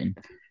true. call, Clayton.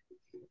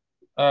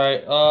 All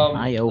right.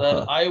 Iowa.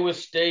 Then Iowa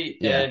State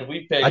Yeah. and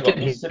we picked I can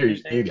Mississippi hear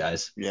State. you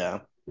guys. Yeah.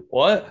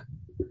 What?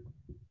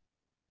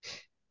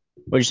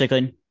 What'd you say,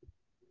 Clayton?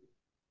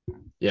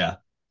 Yeah.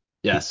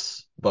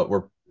 Yes, but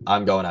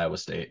I'm going Iowa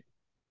State.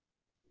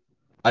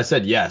 I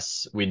said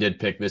yes, we did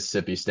pick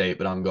Mississippi State,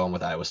 but I'm going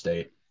with Iowa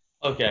State.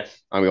 Okay.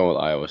 I'm going with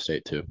Iowa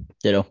State, too.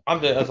 Ditto.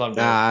 That's what I'm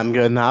doing. I'm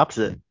going the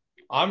opposite.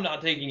 I'm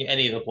not taking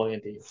any of the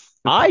playing teams.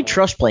 I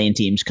trust playing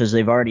teams because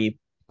they've already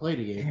Played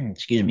a game.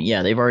 excuse me.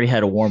 Yeah, they've already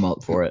had a warm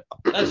up for it.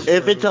 That's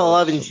If true, it's but-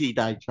 11 seed,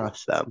 I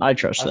trust them. I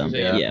trust I was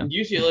them. gonna say, Yeah.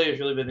 UCLA has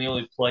really been the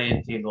only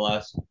playing team in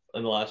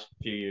the last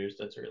few years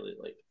that's really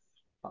like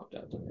popped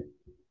out to me.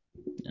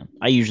 Yeah.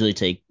 I usually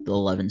take the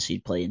 11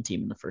 seed playing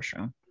team in the first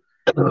round.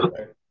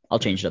 I'll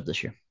change it up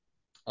this year.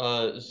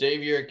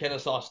 Xavier,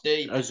 Kennesaw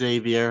State.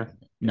 Xavier.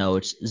 No,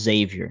 it's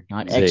Xavier,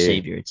 not Xavier.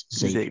 Xavier. It's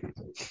Xavier.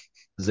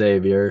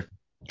 Xavier.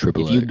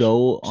 Triple If you X.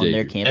 go on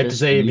their Xavier. campus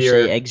Xavier, and you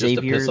say just to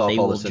Xavier, piss off they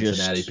all will the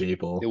Cincinnati just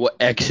people. It will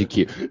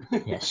execute.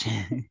 yes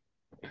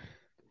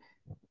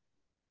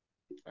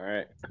All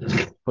right.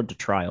 put to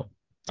trial.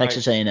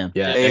 Texas A&M.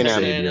 Yeah, A&M.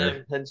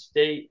 Xavier. Penn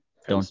State.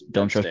 Don't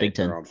trust State, Big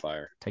Ten. They're on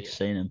fire. Texas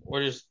A&M.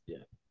 We're just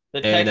the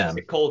A&M. Texas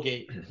at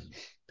Colgate.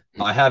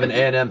 I have an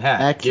A&M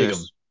hat. Gig 'em.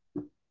 Texas.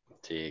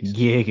 Texas.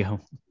 Yeah, you go.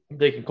 I'm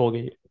taking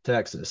Colgate.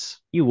 Texas.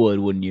 You would,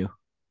 wouldn't you?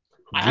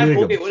 I have Gig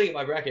 'em. Colgate winning in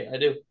my bracket. I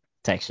do.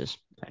 Texas.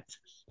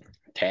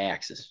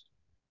 Taxes.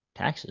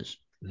 Taxes.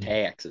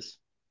 Taxes.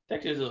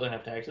 Texas doesn't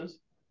have taxes.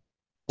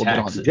 Well, they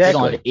don't, Taxes. they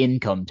don't have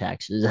income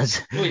taxes.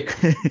 That's Wait.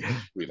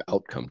 We have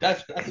outcome.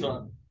 That's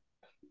what.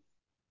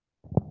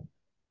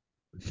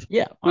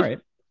 yeah. All right.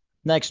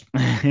 Next.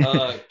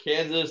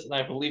 Kansas, and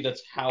I believe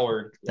that's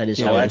Howard. That is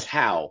No, Howard. that's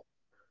how.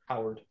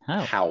 Howard.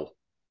 How? How.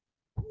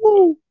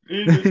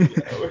 It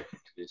is Howard.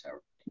 It is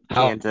Howard.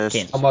 How, Kansas.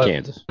 Kansas. how much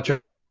Kansas.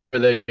 are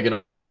they going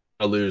to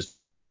lose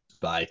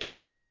by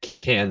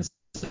Kansas.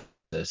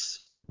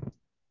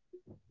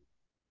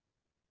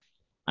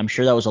 I'm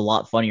sure that was a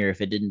lot funnier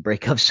if it didn't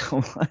break up so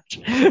much.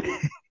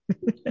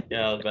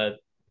 Yeah, it was bad.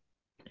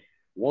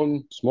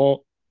 One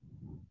small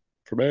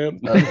for man.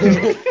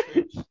 Uh-oh.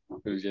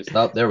 It was just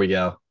Oh, there we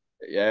go.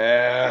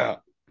 yeah.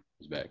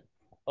 He's back.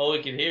 Oh,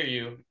 we can hear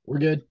you. We're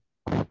good.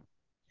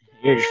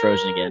 You're just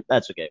frozen again.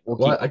 That's okay. We'll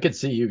keep. What? I could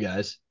see you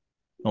guys.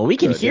 Well, we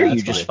can Good. hear Yeah,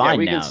 you that's just fine. Yeah, fine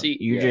we can now. see-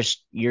 You're yeah.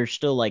 you're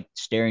still like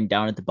staring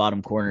down at the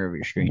bottom corner of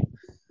your screen.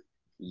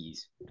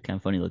 Ease. Kind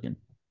of funny looking.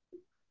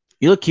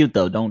 You look cute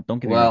though. Don't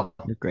get me wrong.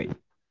 Well, You look great.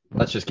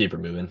 let's just keep her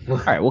moving. All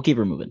right, we'll keep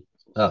her moving.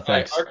 Oh, All right,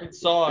 thanks.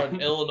 Arkansas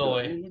and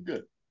Illinois.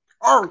 Good.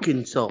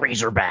 Arkansas.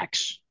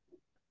 Razorbacks.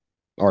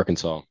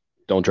 Arkansas.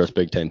 Don't trust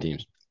Big Ten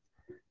teams.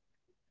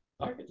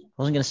 Arkansas. I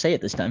wasn't gonna say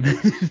it this time.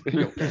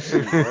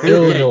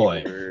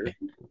 Illinois.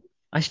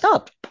 I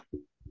stopped.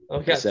 We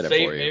I got said it for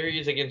St. you.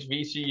 Mary's against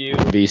VCU.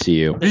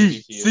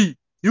 VCU.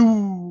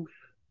 VCU.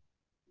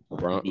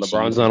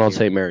 LeBron's not on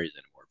St. Mary's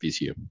anymore.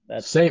 VCU.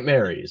 That's St.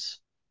 Mary's.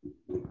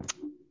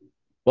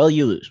 well,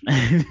 you lose.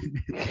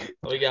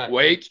 We got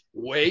Wait.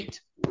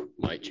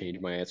 Might change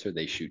my answer.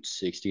 They shoot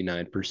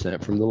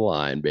 69% from the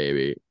line,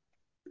 baby.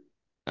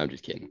 I'm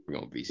just kidding. We're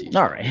going VCU.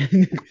 All right.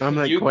 I'm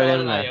like quite UConn in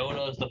and that.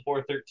 Iona is the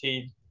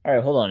 4-13. All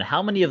right, hold on.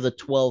 How many of the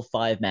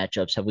 12-5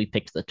 matchups have we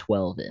picked the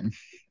 12 in?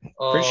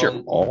 Pretty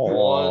sure.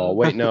 Oh, one.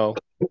 wait, no.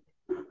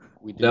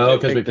 We did. No,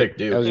 because we picked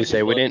I was Duke. gonna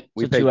say we didn't.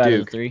 We So 2 picked out of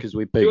Duke 3. because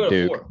we 2 picked out of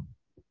Duke. 4.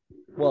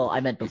 Well, I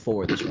meant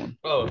before this one.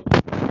 Oh.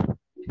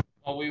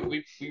 Oh, we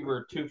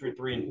were 2 for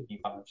 3 and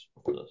 55s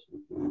before this.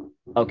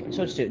 Okay,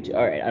 so it's 2.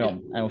 All right, I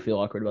don't feel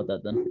awkward about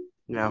that then.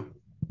 No.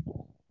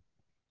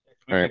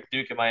 We All picked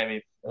Duke and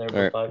Miami. And they All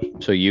were right. both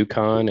 5. So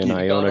UConn and UConn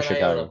Iona, and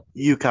Chicago.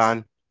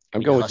 UConn.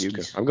 I'm The going with Huskies.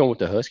 UConn. I'm going with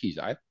the Huskies.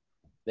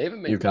 They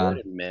haven't been UConn.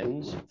 good in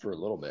men's for a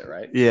little bit,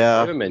 right? They Yeah.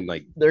 haven't been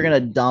like They're gonna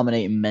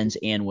dominate men's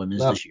and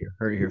women's No. this year.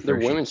 Heard it here their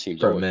first. women's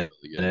teams For a always minute.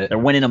 really good. They're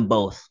winning them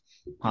both.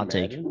 Hot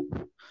take.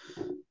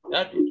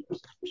 Imagine.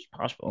 It's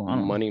possible. I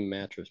don't know. Money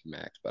mattress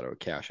max, but I would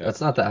cash out.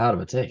 That's not that hard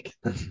of a take.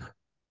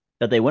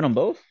 That they win them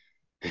both.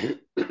 No,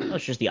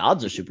 it's just the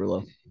odds are super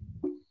low.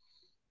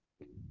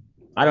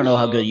 I don't know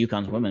how good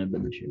UConn's women have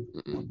been this year.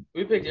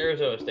 We picked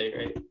Arizona State,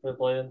 right? For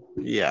playing.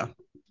 Yeah.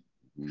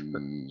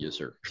 Yes,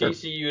 sir.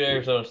 TCU and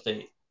Arizona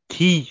State.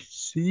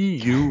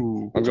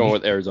 TCU. I'm going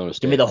with Arizona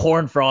State. Give me the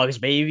Horn Frogs,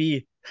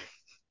 baby.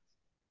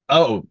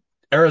 Oh,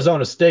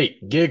 Arizona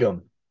State. Gig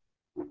 'em.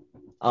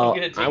 Oh, I'm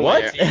gonna take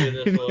what?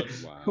 TCU in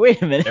this one. Wow.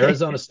 Wait a minute.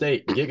 Arizona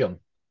State. Gig 'em.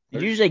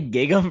 Did you say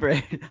gig 'em?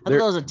 I thought that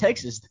was a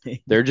Texas thing.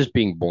 They're just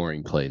being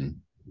boring,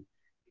 Clayton.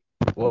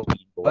 Well,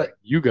 what?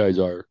 You guys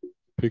are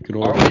picking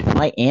Are on. we?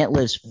 My aunt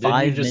lives Didn't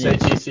 5 you just say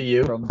minutes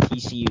TCU? from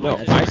TCU. No,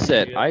 That's-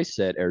 I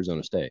said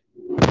Arizona State.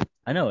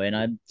 I know, and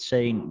I'm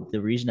saying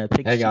the reason I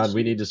picked Hang on, TCU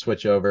we need to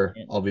switch over.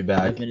 Yeah. I'll be 5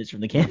 back. minutes from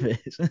the campus.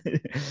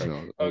 I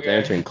know. I was Okay.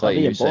 answering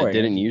Clayton. being You said, boring,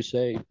 didn't aren't you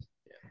say?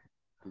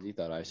 Because he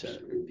thought I said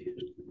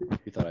it.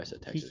 He thought I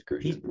said Texas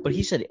Christian. But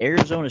he said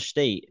Arizona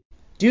State.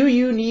 Do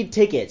you need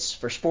tickets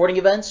for sporting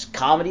events,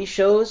 comedy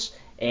shows,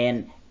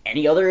 and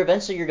any other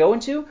events that you're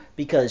going to?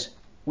 Because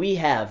we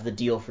have the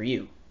deal for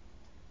you.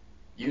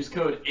 Use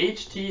code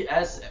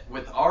HTS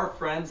with our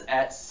friends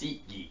at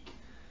SeatGeek.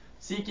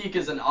 SeatGeek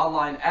is an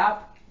online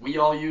app. We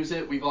all use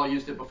it. We've all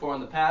used it before in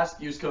the past.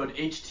 Use code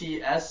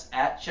HTS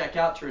at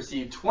checkout to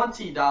receive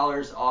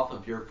 $20 off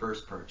of your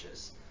first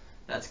purchase.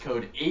 That's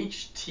code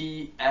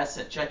HTS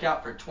at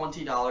checkout for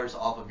 $20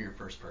 off of your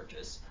first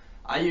purchase.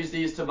 I used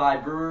these to buy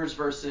Brewers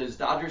versus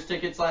Dodgers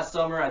tickets last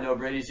summer. I know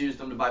Brady's used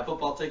them to buy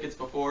football tickets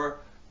before.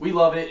 We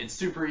love it. It's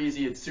super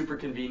easy. It's super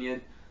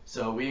convenient.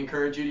 So we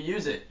encourage you to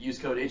use it. Use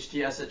code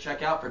HTS at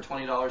checkout for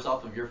 $20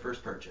 off of your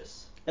first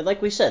purchase. And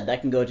like we said,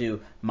 that can go to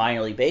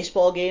minor league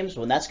baseball games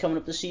when that's coming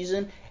up this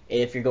season.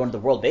 If you're going to the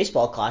World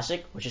Baseball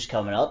Classic, which is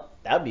coming up,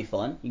 that would be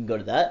fun. You can go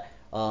to that.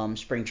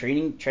 Spring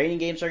training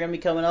games are going to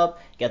be coming up.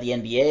 You got the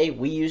NBA.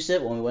 We used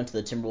it when we went to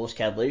the Timberwolves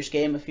Cavaliers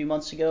game a few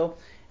months ago.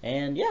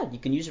 And yeah, you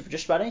can use it for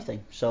just about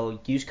anything. So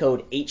use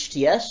code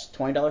HTS,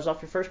 $20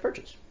 off your first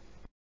purchase.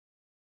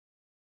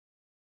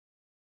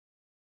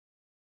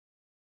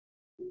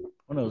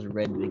 One of those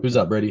red big. Who's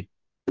up, Brady?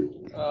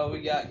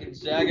 We got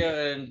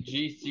Gonzaga and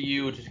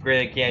GCU, which is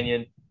Grand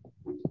Canyon.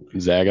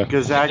 Zaga.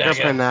 Gonzaga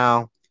Gonzaga.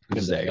 Pinal.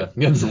 Gonzaga.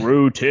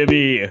 Drew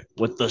Timmy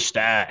with the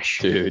stash.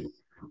 Dude,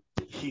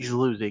 He's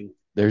losing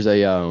there's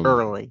a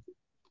early.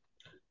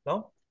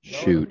 No?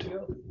 Shoot.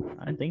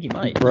 I think he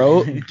might.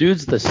 Bro,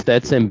 dude's the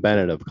Stetson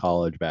Bennett of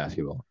college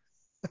basketball.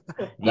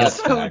 That's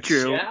so facts.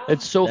 true. Yeah?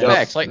 It's so Yep.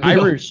 facts. Like I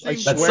swear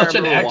That's such I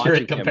an remember accurate watching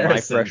him my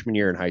comparison. freshman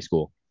year in high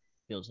school.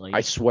 Feels like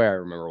I swear I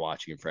remember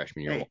watching him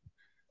freshman year. Hey.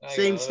 Hang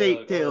Same on, state,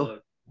 let me too.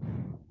 look.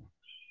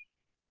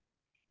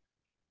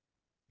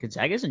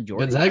 Gonzaga's in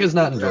Georgia. Gonzaga's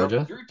not in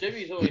Georgia. Drew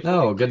Timmy's only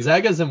No, 22.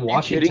 Gonzaga's in kidding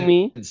Washington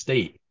me?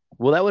 State.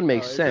 Well, that would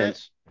make Oh, is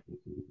sense.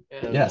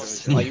 Yeah,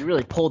 Yes. Oh, you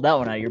really pulled that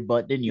one out of your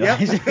butt, didn't you? Yep.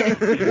 Isaac?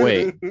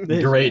 Wait.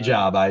 This Great guy.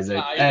 job, Isaac.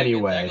 Gonzaga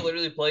Anyway,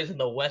 literally plays in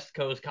the West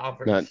Coast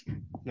Conference. Not,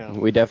 No.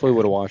 we definitely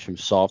would have watched him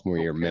sophomore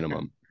year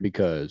minimum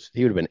because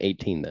he would have been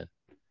 18 then.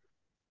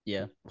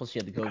 Yeah. Plus, he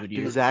had the COVID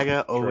year.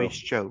 Gonzaga always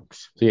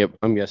chokes. So yeah,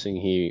 I'm guessing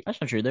he. That's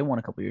not true. They won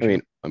a couple years I mean,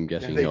 ago. I'm No,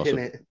 guessing they he also.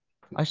 didn't.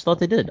 I just thought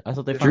they did. I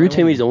thought they Drew finally won.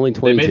 Timmy's only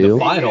They made 22. the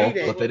final, made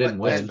it, but they didn't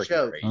but win. then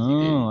choked. Oh,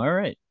 all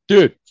right.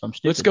 Dude, So I'm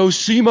stupid. let's go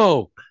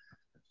SEMO.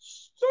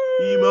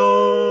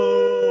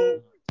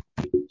 Emo.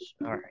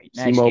 All right.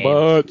 Next SEMO game.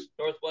 Bucks.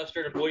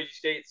 Northwestern and Boise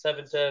State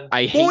 7-10.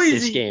 I hate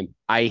this Boise. game.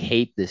 I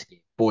hate this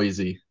game.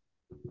 Boise.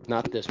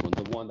 Not this one,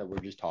 the one that we're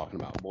just talking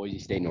about, Boise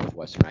State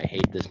Northwestern. I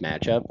hate this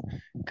matchup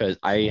because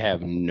I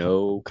have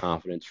no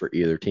confidence for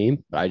either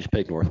team, but I just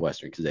picked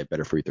Northwestern because they have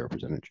better free throw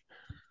percentage.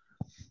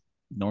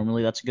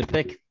 Normally, that's a good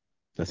pick.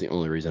 That's the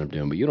only reason I'm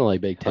doing. But you don't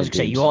like Big I Ten was gonna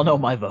say teams. you all know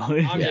my vote.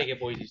 I'm Yeah. taking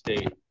Boise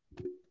State.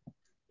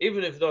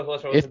 Even if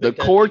Northwestern was If a the Big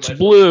Ten court's team, I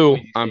still pick blue,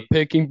 Boise I'm State.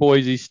 picking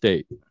Boise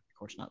State. Of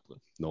course not blue.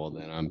 No,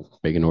 then I'm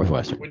picking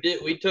Northwestern.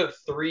 We took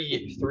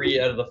three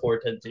out of the 4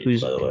 10 teams,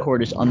 Whose by the way.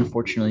 court is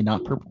unfortunately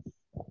not purple.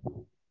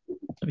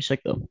 That'd be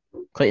sick though.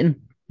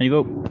 Clayton, any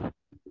vote?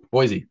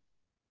 Boise.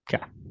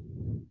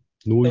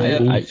 No, I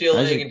have I- UCLA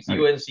Isaac- against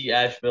UNC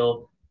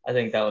Asheville. I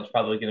think that one's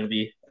probably going to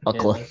be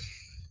Ukla.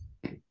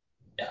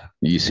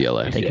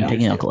 UCLA. Taking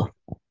Ukla.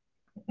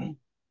 All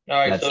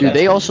right, That's- so Dude, that's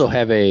they also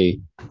have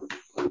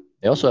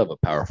a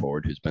power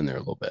forward who's been there a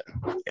little bit.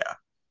 Yeah.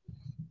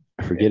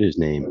 I forget his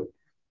name.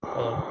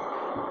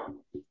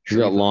 He's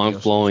got long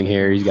Sharifa flowing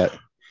hair. He's got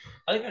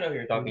I think I know who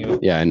you're talking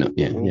about. yeah, I know.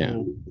 Yeah.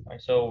 All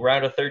right, so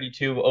round of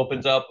 32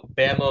 opens up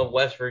Bama,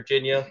 West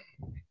Virginia.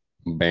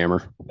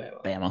 Bammer.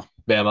 Bama.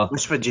 Bama.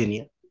 West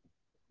Virginia.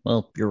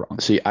 Well, you're wrong.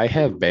 See, I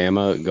have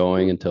Bama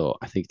going until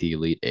I think the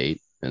Elite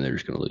Eight, and they're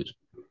just gonna lose.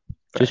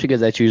 Just because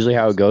that's usually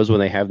how it goes when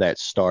they have that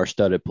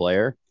star-studded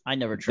player. I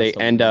never trust They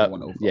the end number up,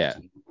 one overall yeah.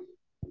 team.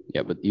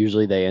 Yeah, but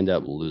usually they end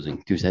up losing.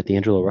 Dude, is that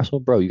D'Angelo Russell?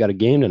 Bro, you got a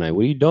game tonight.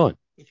 What are you doing?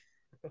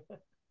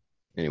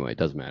 Anyway, it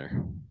doesn't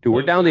matter. Dude,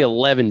 we're down the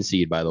 11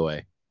 seed, by the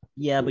way.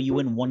 Yeah, but you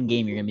win one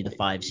game, you're gonna be the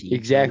 5 seed.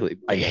 Exactly.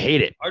 I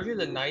hate it. Aren't you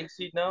the 9th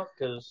seed now?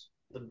 Because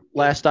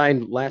Last I We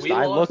looked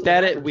lost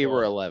at the it, we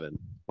were numbers 11.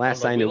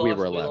 Last I knew, we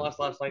were 11. lost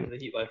last night to the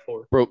Heat by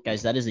 4. Bro,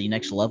 Guys, that is the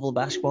next level of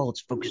basketball.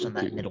 Let's focus on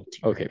that middle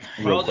tier. okay,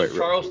 real College quick. of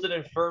Charleston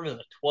and Furman,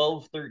 the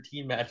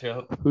 12-13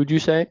 matchup. Who'd you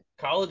say?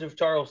 College of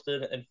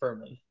Charleston and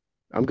Furman.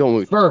 I'm going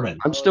with. Furman.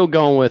 I'm still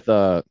going with.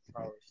 I'm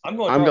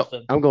going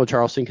Charleston. I'm going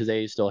Charleston because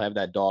they still have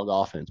that dog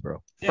offense,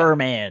 bro. Yeah.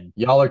 Furman.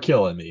 Y'all are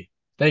killing me.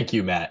 Thank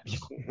you, Matt.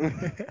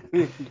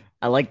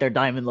 I like their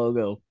diamond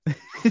logo.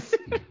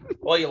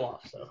 Well, you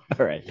lost, though.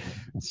 All right.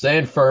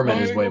 Saying Furman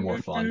is way more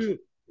fun.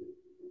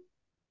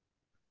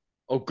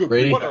 Oh, good.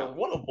 Brady. What a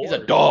board. He's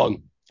a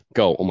dog.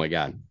 Go. Oh my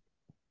God.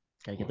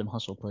 Gotta get them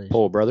hustle plays.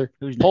 Pull, brother.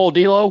 Who's next? Pull,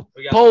 D'Lo.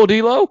 We got- Pull,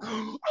 D'Lo.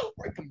 Oh,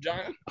 break him,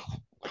 Giant.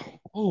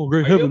 Oh,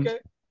 great Are you heavens. okay?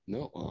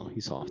 No,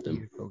 he's off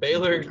them.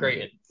 Baylor and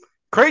Creighton.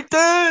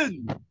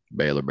 Creighton.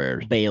 Baylor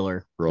Bears.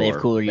 Baylor. They have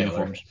Roar. cooler Baylor.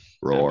 uniforms.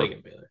 I'm Roar.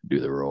 taking Baylor. Do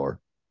the roar.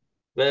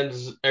 Then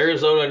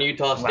Arizona and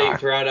Utah State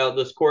to round out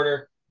this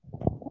quarter.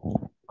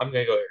 I'm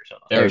going to go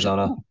Arizona.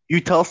 Arizona.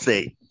 Utah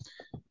State.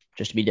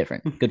 Just to be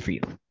different. Good for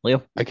you.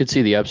 Leo? I could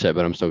see the upset,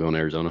 but I'm still going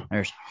Arizona.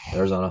 There's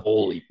Arizona.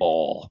 Holy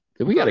ball.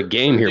 We got a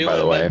game here, Purdue by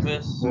the and way.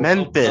 Memphis.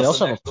 Memphis. They That's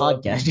also the have a next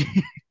one.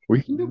 podcast.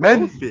 We can do both.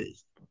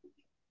 Memphis.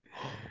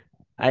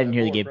 I didn't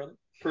hear the game.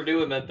 Purdue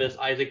and Memphis.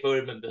 Isaac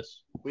voted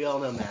Memphis. We all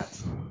know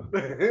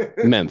Matt.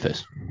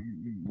 Memphis.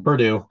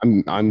 Purdue.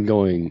 I'm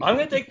going. I'm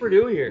going to take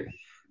Purdue here.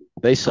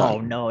 They suck. Oh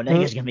no, now you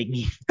guys gonna make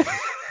me.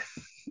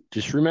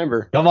 Just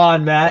remember, Come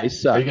on, Matt. They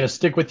suck. Are you going to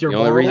stick with your the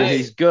only reason morals? Hey,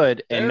 he's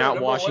good they're and the not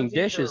number one washing team for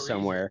a dishes reason.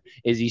 somewhere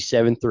is he's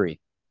 7-3.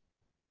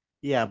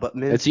 Yeah, but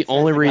Memphis That's the has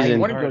only a guy I reason- who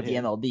wanted to go hurt to the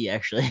him. MLB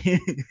actually.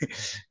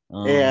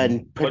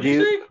 And What'd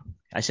you Purdue. say?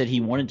 I said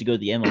he wanted to go to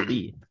the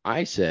MLB.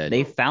 I said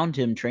They found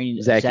him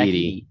training. Zach Zach Edey.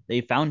 Edey.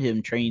 They found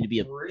him training to be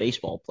a Really?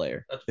 baseball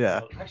player, That's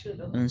Yeah. Actually,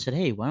 and then said,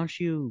 "Hey, why don't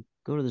you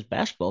go to this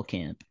basketball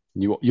camp?"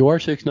 you are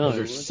 6'9". Those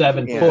are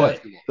 7 Yeah.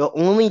 foot. The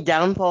only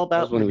downfall That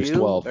was about when he was Purdue,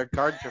 12. their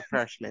guards are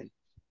freshmen.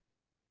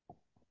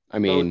 I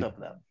mean, Both of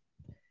them.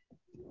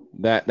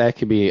 that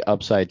could be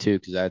upside too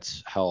because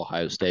that's how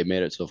Ohio State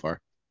made it so far.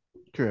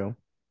 True.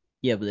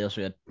 Yeah, but they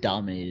also got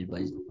dominated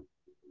by.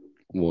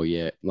 Well,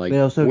 yeah, like They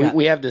also got-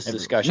 we have this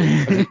discussion.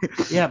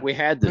 Yeah, We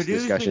had this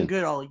Purdue's discussion. been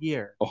good all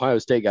year. Ohio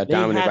State got They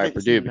dominated by haven't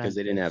Purdue seen because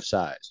they didn't have Memphis.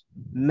 size.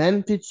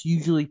 Memphis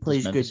usually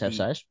plays Does Memphis good have D.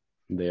 size?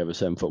 They have a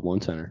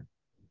 7'1" center.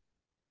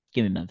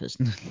 Give me Memphis.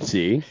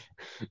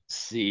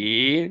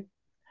 See,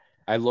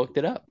 I looked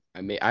it up.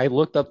 I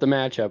looked up the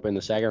matchup in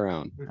the second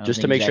round I don't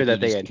just to think make sure Zach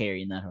that they Edey's had.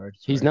 carrying that hard.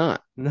 He's Sorry.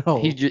 not.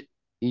 No.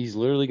 He's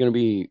literally going to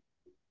be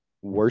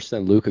worse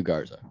than Luka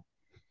Garza.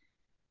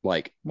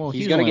 Like Well, he's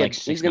he's gonna only get like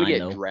he's gonna 6'9" get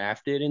though.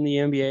 drafted in the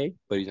NBA,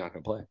 but he's not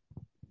gonna play.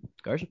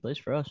 Garza plays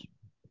for us.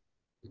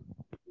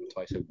 That's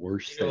why I said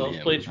worse You know than who else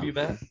him. played for you,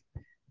 Matt?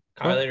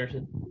 Kyle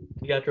Anderson.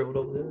 He got dribbled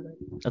over the other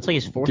night. That's like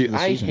his fourth Dude, of the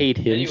I season. hate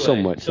him so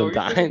Anyway, much so are you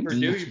picking sometimes.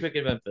 Purdue or you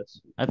picking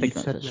Memphis? I picked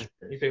You said Memphis.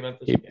 You pick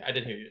Memphis? Yep. Okay, I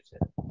didn't hear you say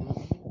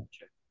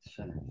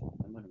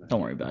that.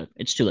 Don't worry about it.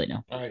 It's too late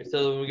now. All right,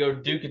 so then we go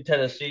Duke and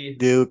Tennessee.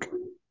 Duke.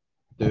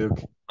 Duke.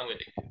 I'm going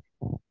to take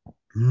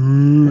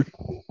Duke.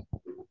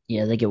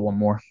 Yeah, they get one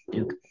more.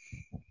 Duke.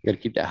 Got to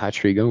keep that hot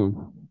streak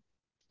going.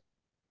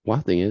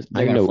 Wild thing is,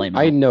 They're gonna flame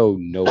I out. know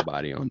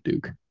nobody on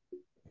Duke.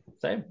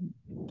 Same.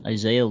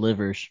 Isaiah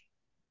Livers.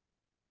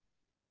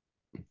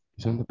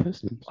 He's on the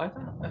Pistons. I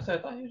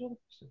thought he was on the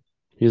Pistons.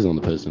 He's on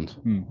the Pistons.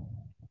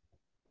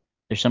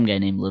 There's some guy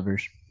named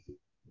Livers.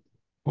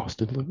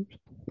 Austin Livers?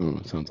 Oh,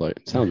 it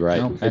sounds right.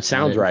 No, It that's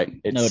sounds not it. right.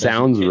 It No, it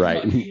sounds doesn't.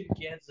 right. Kentucky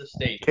and Kansas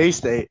State.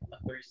 K-State. A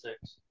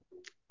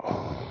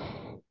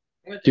 3-6.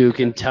 Dude,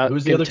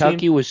 Who's the other Kentucky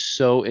team? was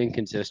so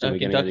inconsistent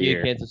beginning of the Kentucky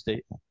and year. Kansas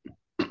State.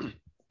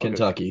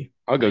 Kentucky.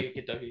 I'll go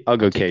Kentucky.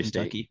 K Take State.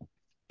 Kentucky.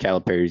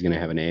 Calipari's gonna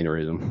have an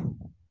aneurysm.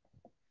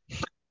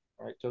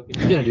 All right, so He's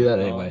gonna do that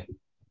anyway.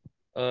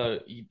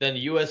 Then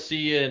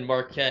USC and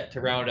Marquette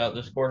to round out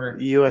this corner.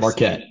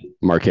 USC.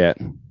 Marquette.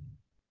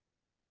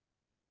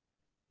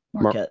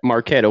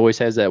 Marquette always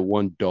has that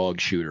one dog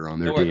shooter on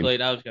their Don't worry, team.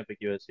 Clayton. I was gonna pick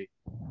USC.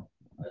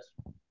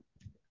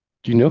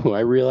 Do you know who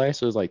I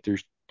realized?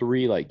 There's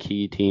 3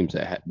 key teams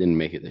that didn't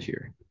make it this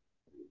year.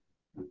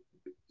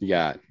 You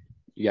got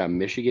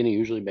Michigan, who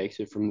usually makes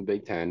it from the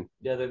Big Ten.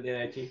 Yeah, they're the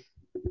NIT.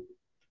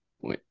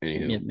 Wait,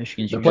 anywho. Yeah,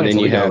 Michigan's They're And playing then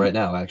you Toledo have- right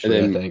now, actually,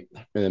 and I then- think.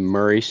 And then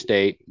Murray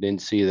State,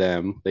 didn't see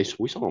them.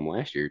 We saw them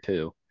last year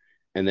too.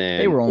 And then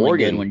They were only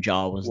Oregon, good when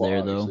Jaw was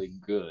there, though. obviously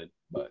good,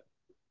 but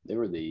they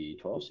were the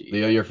 12 seed.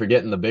 Leo, you're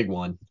forgetting the big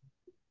one.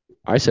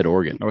 I said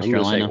Oregon. North I'm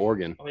gonna say Carolina.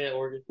 Oregon. Oh yeah,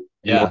 Oregon.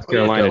 Yeah, North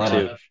Carolina,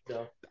 Carolina.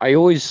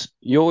 too.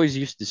 You always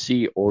used to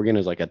see Oregon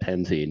as like a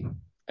 10 seed,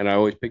 and I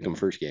always picked them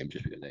first game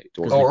just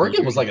because Oh,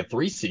 Oregon was like a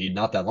 3 seed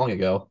not that long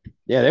ago.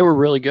 Yeah, they were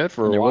really good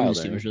for And a their while women's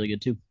there. team was really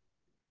good, too.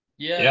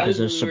 Yeah, Because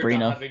we of were Sabrina.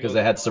 not having Because a-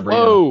 they had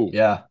Sabrina. Whoa!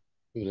 Yeah.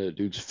 Look at that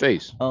dude's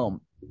face.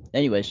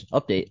 Anyways,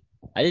 update.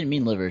 I didn't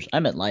mean Livers. I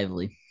meant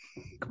Lively.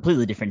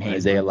 Completely different name.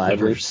 Isaiah Lively.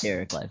 Livers.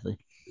 Eric Lively.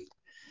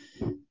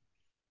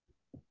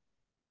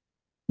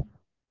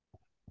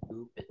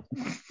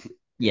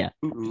 Yeah,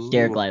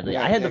 Derek Lively.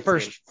 I had the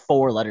first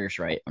 4 letters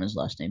right on his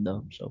last name,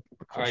 though. So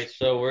All right,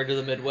 so we're into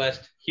the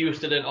Midwest.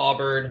 Houston and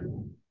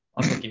Auburn.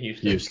 I'm picking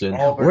Houston. Houston.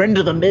 we're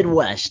into the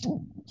Midwest.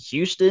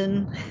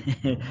 Houston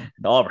and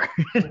Auburn.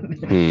 That's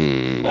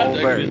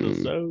actually Auburn. the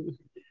South.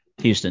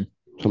 Houston.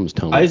 Something's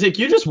telling me. Isaac,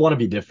 you just want to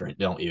be different,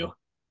 don't you?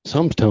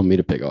 Something's telling me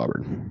to pick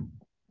Auburn.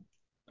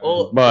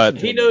 Well, But-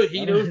 he knows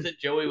that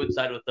Joey would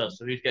side with us,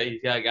 so he's got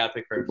to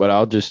pick her. But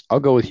I'll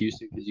go with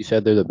Houston because you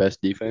said they're the best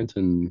defense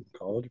in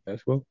college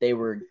basketball. They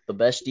were the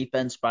best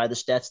defense by the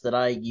stats that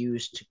I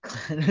used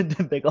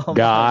to pick all mine.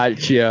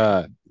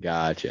 Gotcha.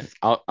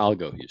 I'll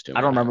go Houston.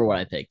 I don't remember what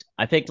I picked.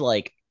 I picked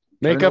like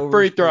Make a turnovers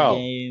free per throw.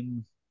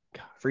 game,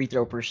 free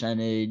throw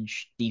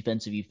percentage,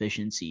 defensive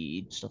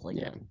efficiency, stuff like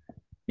Yeah. that.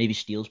 Maybe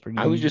steals per game.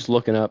 I was just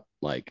looking up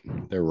like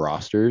their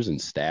rosters and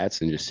stats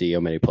and just see how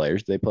many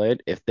players they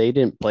played. If they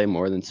didn't play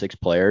more than 6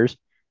 players,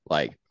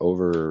 like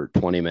over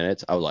 20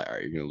 minutes, I was like, all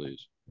right, you're gonna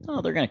lose.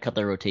 Oh, they're gonna cut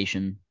their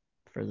rotation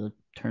for the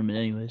tournament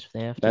anyways if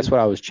they have to. That's what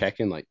I was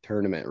checking, like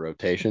tournament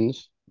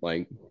rotations,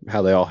 like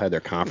how they all had their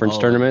conference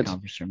Oh, tournaments.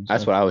 conference tournaments.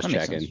 That's what I was That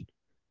makes checking. sense.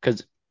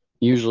 Because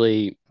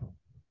usually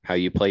how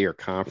you play your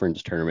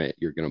conference tournament,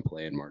 you're gonna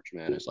play in March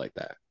Madness like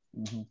that.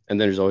 Mhm. And then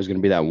there's always gonna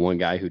be that one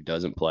guy who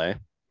doesn't play.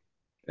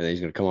 And then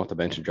he's going to come off the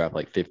bench and drop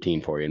like 15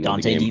 for you. And win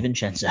the Dante game.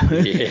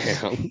 DiVincenzo.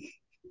 Yeah.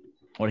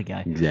 What a guy.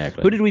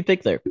 Exactly. Who did we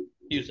pick there?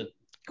 Houston.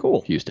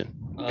 Cool. Houston.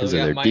 We Because of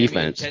got their Miami and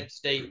defense. Kent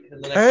State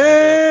in the next matchup.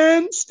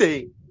 Penn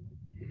State.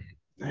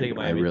 Take I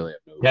Miami. really have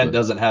no Kent clue.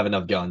 doesn't have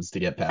enough guns to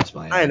get past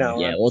Miami. I know.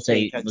 Yeah, I'm we'll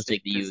saying take Kent let's State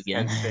take the U 'cause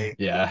again. Kent State.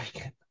 Yeah.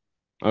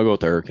 I'll go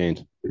with the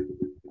Hurricanes.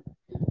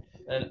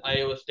 And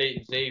Iowa State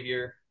and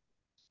Xavier.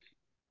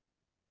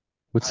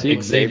 What's the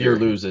Xavier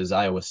loses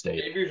Iowa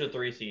State. Xavier's a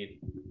 3 seed.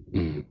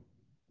 Mm.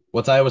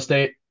 What's Iowa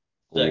State?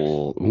 6.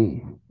 Oh,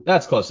 ooh.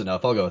 That's close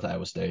enough. I'll go with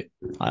Iowa State.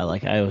 I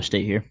like Iowa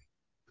State here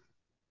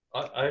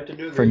I have to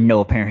do for agree.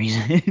 no apparent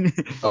reason.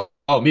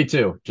 Oh, me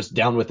too. Just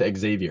down with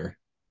Xavier.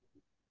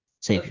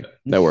 Savior.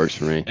 That works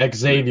for me.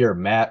 Xavier,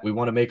 Matt. We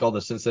want to make all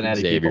the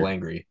Cincinnati Xavier. people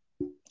angry.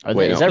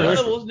 Wait, Is no, that None really?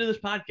 of them listen to this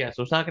podcast,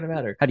 so it's not going to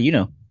matter. How do you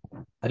know?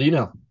 How do you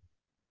know?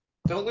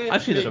 Don't we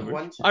I've seen the make numbers.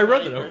 one I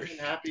read the Cincinnati numbers.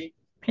 person happy?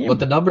 But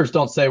the numbers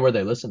don't say where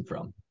they listen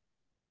from.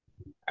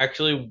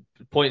 Actually,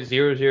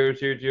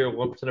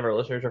 0.00001% of our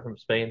listeners are from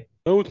Spain.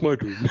 Oh, it's my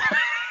turn.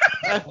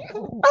 Oh my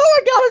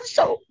god, I'm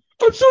so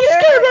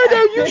scared right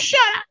now. You shut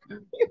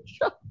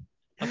up.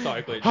 I'm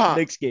sorry, Clayton. Hot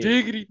Next game.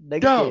 diggity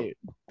Next dog. game.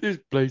 This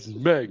place is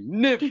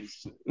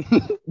magnificent.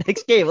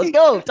 Next game. Let's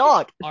go.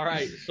 Talk. All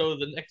right, so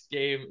the next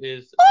game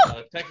is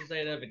Texas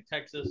A&M in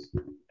Texas.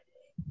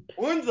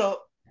 Horns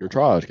up. Your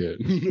trials,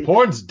 kid.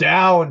 Horns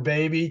down,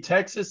 baby.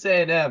 Texas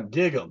A&M.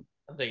 Gig 'em.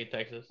 I'm taking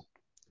Texas.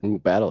 Ooh,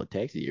 Battle of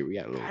Texas here. We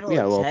got a Battle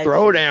little of Texas.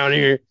 throwdown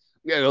here.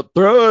 We got a little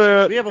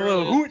throwdown. We have a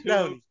little hoot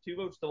down. 2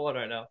 votes to 1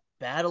 right now.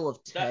 Battle of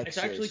It's Texas.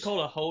 actually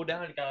called a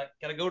hoedown. You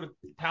gotta go to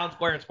town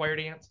square and square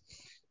dance.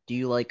 Do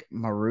you like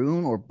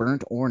maroon or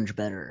burnt orange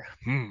better?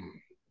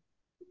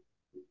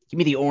 Give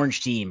me the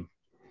orange team.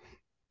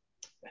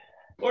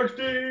 Orange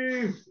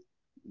team.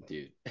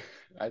 Dude,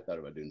 I thought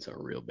about doing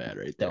something real bad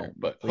right there. Don't.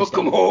 But Please hook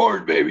 'em don't.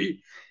 hard,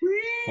 baby.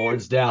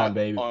 Horns down,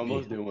 baby. I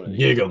almost do one of these.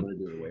 Gig 'em. I'm gonna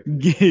do it away from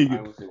you. I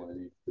almost do one of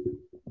these.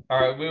 All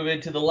right, move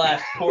into the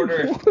last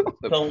quarter.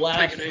 The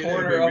last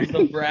quarter of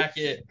the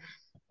bracket.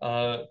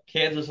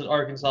 Kansas and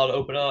Arkansas to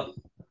open up.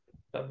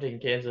 I'm taking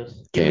Kansas.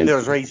 Give me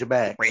Kansas. those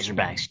Razorbacks.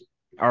 Razorbacks.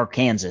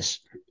 Arkansas.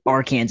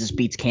 Arkansas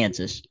beats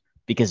Kansas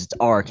because it's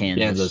Arkansas.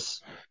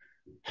 Kansas.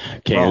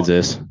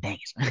 Kansas. Dang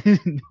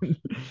it.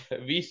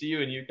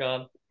 VCU and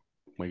UConn.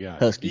 Oh my God.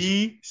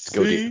 Huskies.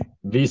 go deep.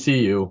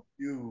 VCU.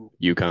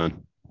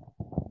 UConn.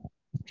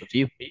 It's up to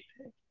you.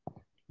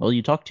 Well,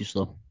 you talk too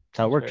slow. That's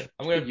how it works.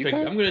 I'm gonna Pick pick.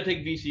 UConn? I'm gonna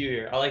take VCU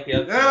here. I like the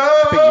upset.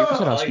 That's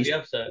what I like Huskies. the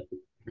upset.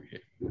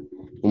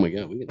 Oh my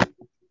God. We can.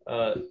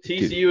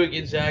 TCU and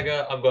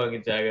Gonzaga. I'm going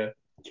Gonzaga.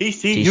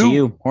 TCU.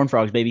 TCU. Horned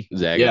Frogs, baby.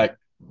 Zaga. Yeah.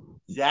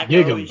 Zaga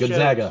Gig 'em, always shows.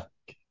 Gonzaga.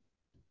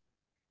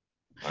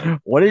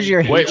 What is your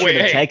Wait, hatred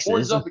of hey, Texas?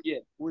 Horns up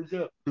again. Horns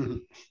up. All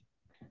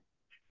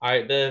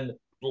right, then.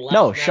 The last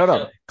No, shut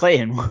matchup- up.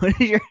 Clayton, what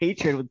is your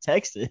hatred with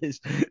Texas?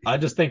 I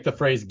just think the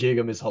phrase "gig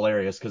 'em" is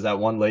hilarious because that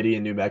one lady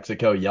in New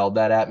Mexico yelled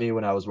that at me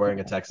when I was wearing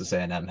a Texas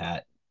A&M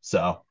hat.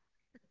 So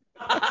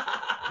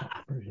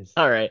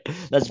All right,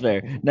 that's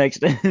fair.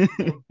 Next.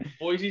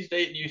 Boise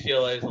State and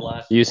UCLA is the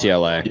last.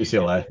 UCLA.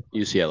 UCLA.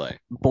 UCLA.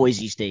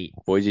 Boise State.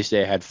 Boise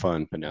State had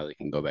fun, but now they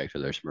can go back to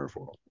their Smurf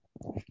world.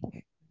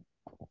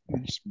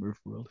 Smurf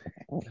world.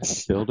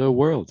 Build a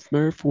world.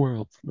 Smurf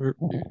world. Smurf.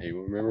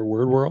 You remember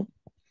Word World?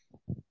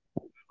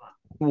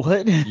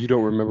 What? You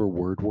don't remember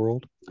Word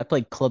World? I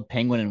played Club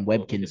Penguin and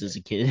Webkins as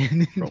a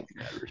kid. Bro,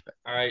 mad respect.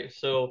 All right,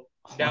 so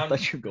I down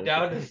thought you were going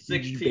down for to it.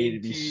 16 You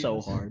baited me teams.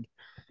 so hard.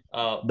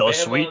 Bama The and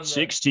Sweet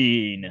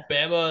 16.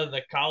 Bama and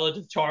the College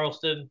of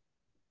Charleston.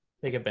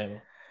 Pick a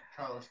Bama.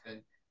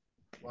 Charleston.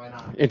 Why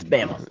not? It's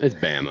Bama. It's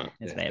Bama.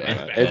 It's Bama.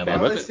 Bama. It's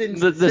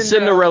Charleston's Bama. The Cinderella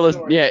Cinderella.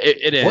 story. Yeah,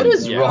 it is. What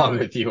is yeah. wrong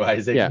with you,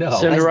 Isaac? Yeah, No.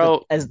 Cinderella.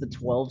 As the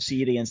 12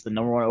 seed against the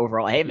number 1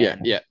 overall. Hey,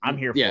 man. Yeah, I'm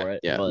here yeah, for it.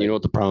 Yeah, but you know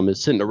what the problem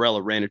is?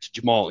 Cinderella ran into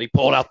Jamal. He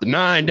pulled out the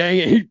 9. Dang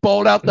it, he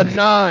pulled out the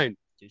 9.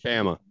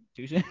 Bama.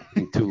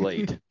 Too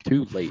late.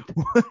 Too late.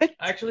 What?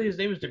 Actually, his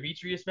name is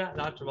Demetrius Matt,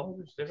 not Jamal.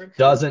 It's different.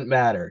 Doesn't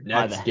matter.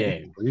 My Next bad.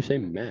 game. What do you say,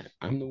 Matt?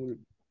 I'm the one.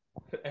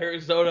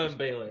 Arizona and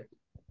Baylor.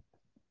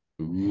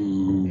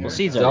 Ooh. Well,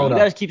 seeds Zona. are.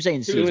 You guys keep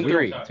saying 2 seeds. and 2 and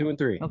 3. Sorry. 2 and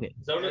 3. Okay.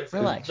 Zona,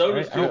 Relax. Zona's All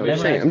right, two I'm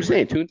wins. I'm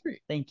saying 2 and 3.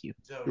 Thank you.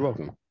 You're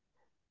welcome.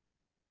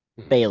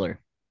 Baylor.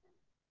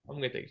 I'm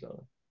gonna take Zona.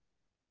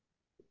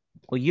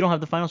 Well, you don't have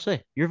the final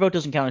say. Your vote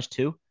doesn't count as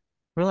 2.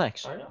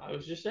 Relax. I know. I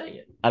was just saying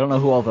it. I don't know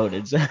who all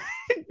voted. So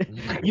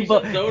You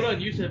vote. said Zona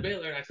and you said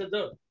Baylor, and I said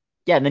Zona.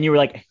 Yeah, and then you were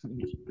like,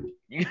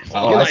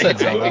 Oh, I said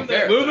Moving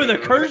Zona. moving the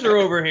cursor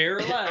over here.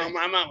 Relax.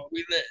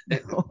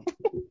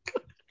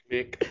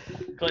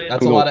 Clay,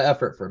 That's a lot of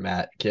effort for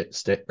Matt.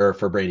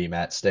 For Brady.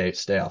 Matt, stay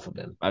off of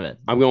him. my bad.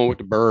 I'm going with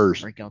the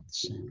Burrs. Break out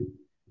this.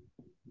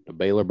 The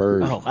Baylor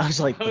Burrs. Oh, I was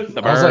like, I was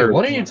The I was like, Birds.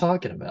 what are you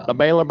talking about? The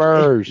Baylor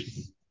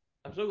Burrs.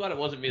 I'm so glad it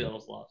wasn't me that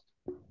was lost.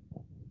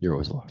 You're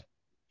always lost.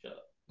 Shut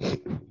up.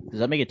 does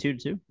that make it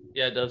 2-2?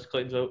 Yeah, it does.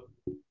 Clayton's vote.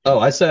 Oh,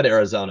 I said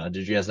Arizona.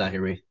 Did you guys not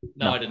hear me?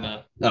 No, I did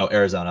not. Oh,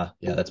 Arizona.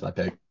 Yeah, that's my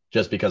pick.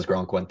 Just because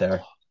Gronk went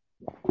there.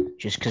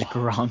 Just because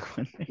Gronk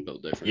went there. A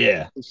little different.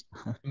 Yeah.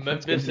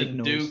 Memphis make and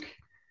noise. Duke.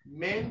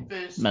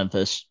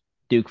 Memphis.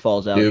 Duke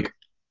falls out.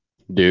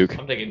 Duke.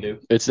 I'm taking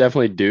Duke. It's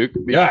definitely Duke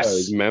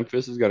because Yes.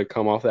 Memphis is going to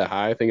come off that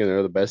high thinking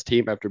they're the best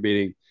team after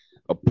beating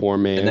a poor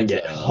man. And then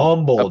get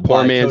humbled a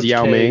poor by man's Coach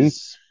Yao Ming.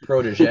 K's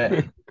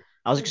protege.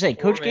 I was going to say,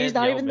 Poor Coach K's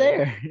man, not Yao even Ming.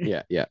 there.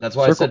 Yeah, yeah. That's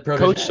why I said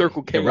protege. Coach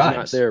Circle K It is not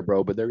rhymes. there,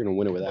 bro, but they're going to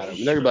win it without him.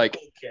 And they're going to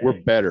be like, we're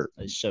better.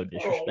 That's so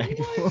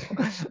disrespectful.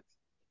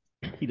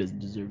 He doesn't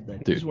deserve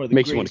that. He's one of Dude, the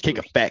makes you want to kick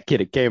a greatest fat kid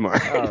at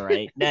Kmart. All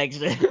right, next.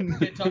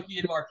 Kentucky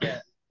and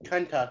Marquette.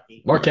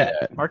 Kentucky.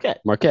 Marquette.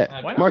 Marquette. Marquette.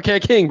 Why not?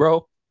 Marquette King,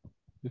 bro.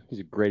 He's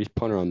the greatest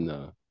punter on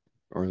the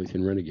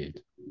Arlington Renegades.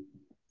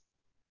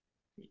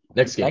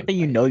 Next The game. fact that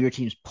you know your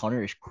team's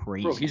punter is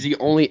crazy. Bro, he's the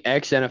only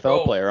ex-NFL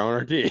Bro. player on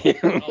our team.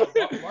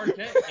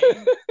 Marquette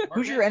King.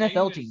 Who's your Marquette King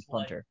NFL is team's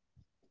like- punter?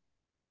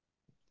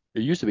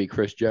 It used to be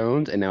Chris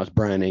Jones, and now it's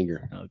Brian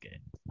Anger. Okay.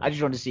 I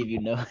just wanted to see if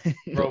you know.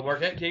 Bro,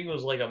 Marquette King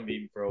was like a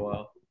meme for a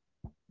while.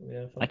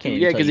 Yeah, I can't.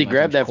 Yeah, even tell because you he my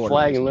grabbed team's that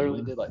flag quarterbacks and literally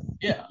name. did like,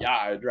 yeah. yeah,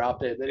 I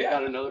dropped it. Then he Yeah.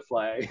 got another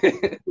flag.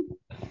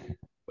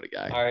 What a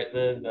guy. All right,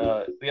 then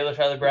the other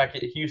side of the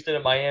bracket, Houston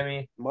and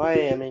Miami.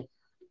 Miami.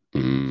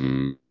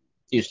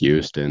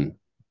 Houston.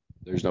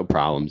 There's no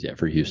problems yet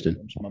for Houston.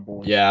 That's my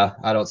boy. Yeah,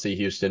 I don't see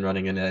Houston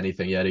running into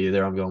anything yet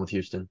either. I'm going with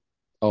Houston.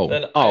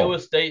 Then Iowa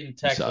State and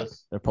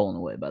Texas. They're pulling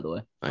away, by the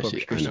way. I Corpus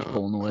see. I Christi's know.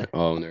 pulling away.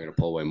 Oh, and they're gonna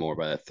pull away more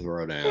by that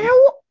throwdown.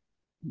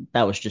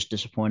 That was just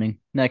disappointing.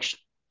 Next.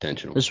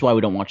 Intentional. This is why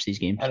we don't watch these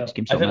games. I know. These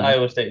games I don't said matter.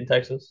 Iowa State and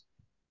Texas.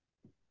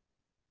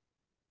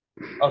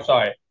 Oh,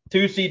 sorry.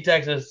 2 seed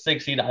Texas,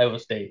 6 seed Iowa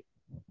State.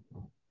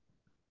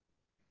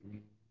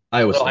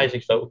 Iowa So State.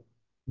 Isaac so.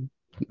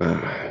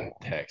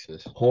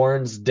 Texas.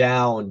 Horns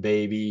down,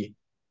 baby.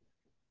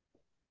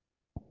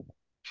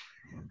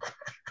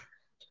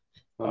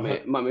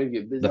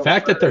 The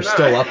fact that they're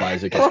still up,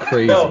 Isaac, is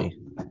crazy. No.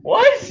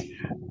 What?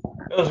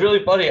 It was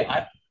really funny.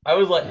 I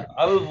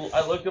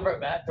looked over at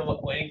Matt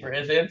waiting for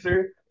his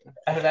answer,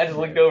 and then I just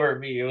looked over at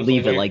me. It was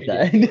Leave it like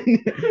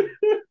that.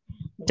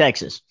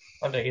 Texas.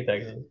 I'm taking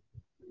Texas.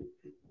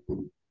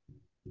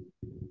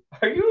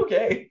 Are you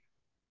okay?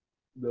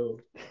 No.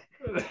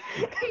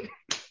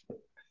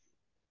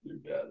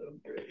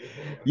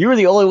 You were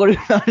the only one who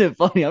found it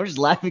funny. I'm just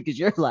laughing because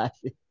you're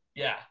laughing.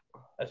 Yeah,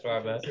 that's where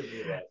I'm at.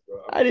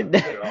 I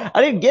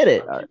didn't get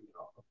it.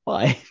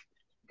 Why?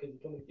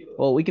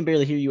 Well, we can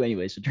barely hear you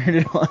anyway, so turn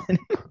it on.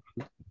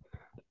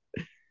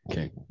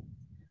 Okay.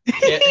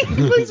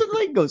 Like something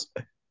like goes.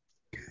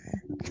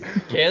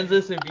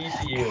 Kansas and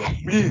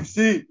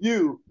VCU.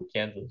 VCU.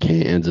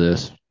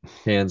 Kansas.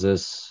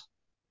 Kansas.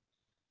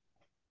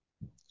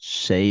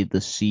 Say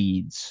the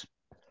seeds.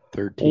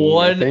 13. I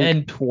 1 think.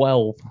 and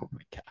 12. Oh my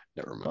god.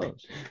 Never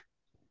mind.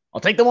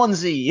 I'll take the 1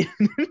 seed.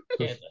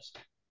 Kansas.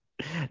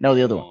 No,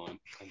 the other one.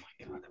 Oh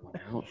my god, that went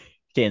out.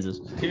 Kansas.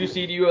 2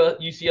 seed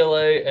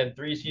UCLA and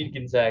 3 seed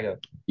Gonzaga.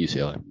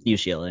 UCLA.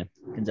 UCLA.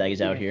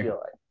 Gonzaga's out here.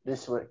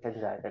 This is what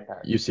Gonzaga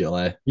does.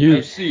 UCLA.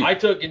 I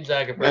took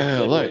Gonzaga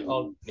first.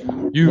 Well,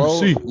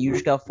 you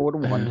just got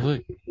 4-1. Well,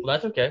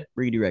 that's okay.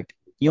 Redirect.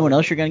 You know what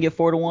else you're gonna get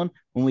 4-1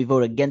 when we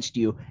vote against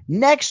you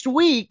next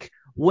week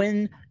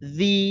when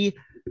the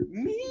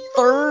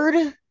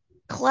third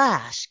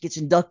class gets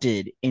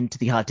inducted into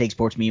the Hot Take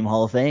Sports Meme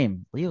Hall of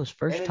Fame. Leo's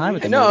first time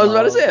at the No, I was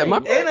about to say it. And My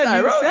a first time,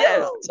 new bro. set.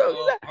 Yeah,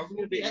 so Are we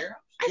gonna be here?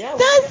 Yeah,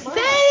 we'll get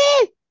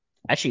mine.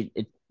 Actually,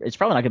 it's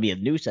probably not gonna be a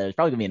new set. It's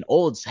probably gonna be an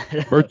old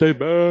set. birthday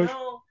bash.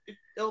 No,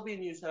 it'll be a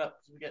new setup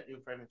because we got new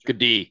furniture. Good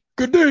D.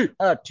 Good day.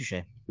 Touche.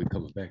 We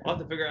coming back. I'll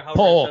have to figure out how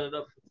Paul. we're gonna set it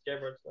up with the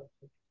camera and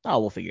stuff. Oh,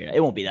 we'll figure it out.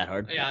 It won't be that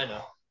hard. Yeah, I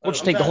know. We'll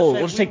just I'm take the about to whole. say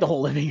We'll just we- take the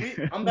whole living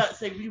room. I'm about to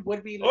say we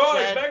would be in the Oh,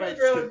 shed, back in but the it's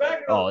trailer, too back big.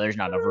 in the- Oh, there's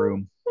not enough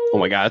room. Oh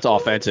my god, that's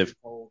offensive.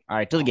 All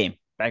right, to the game.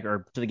 Back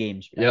or to the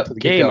games. Yep. The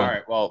keep game. going. All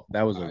right. Well,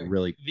 that was a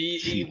really The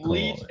cheap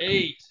Elite call.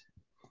 Eight.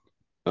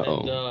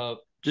 Uh-oh. And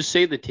Just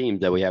say the teams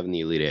that we have in the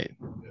Elite Eight.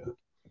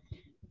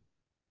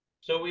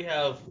 so we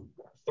have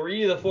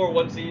 3 of the 4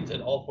 1 seeds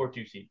and all 4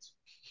 2 seeds.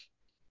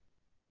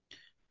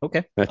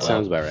 Okay. That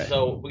sounds about right.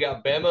 So we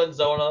got Bama and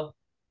Zona,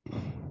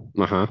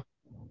 Uh-huh.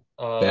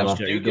 Bama.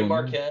 Duke and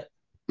Marquette,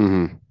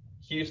 Mm-hmm.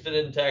 Houston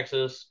and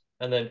Texas,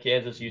 and then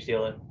Kansas,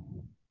 UCLA.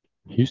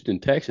 Houston,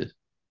 Texas.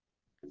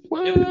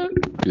 What? Yep.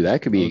 Dude,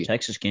 that could Oh, be.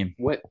 Texas game.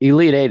 What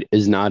Elite Eight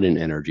is not an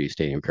Energy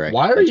Stadium, correct?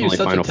 Why are It's you only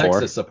such a Final Texas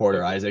Four.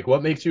 supporter, Isaac?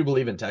 What makes you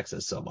believe in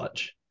Texas so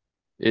much?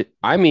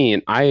 I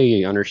mean,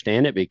 I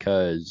understand it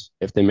because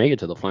if they make it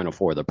to the Final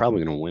Four, they're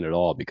probably going to win it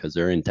all because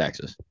they're in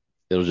Texas.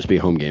 It'll just be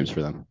home games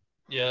for them.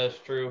 Yeah, that's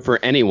true. For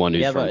anyone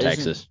who's Yeah, from but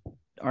Texas.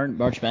 Aren't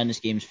March Madness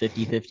games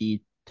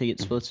 50-50 ticket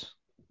splits?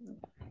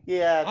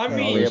 Yeah. I all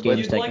mean, those games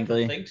you'd like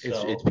technically. to think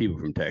so. It's people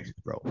from Texas,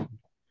 bro. All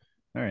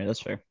right,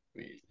 that's fair.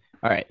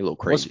 All right. A little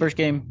crazy. What's the first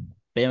game?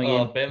 Bama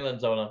game. Bama and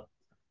Zona.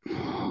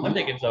 I'm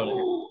taking Zona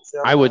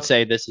here. I would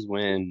say this is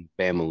when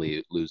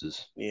Bama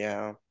loses.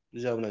 Yeah.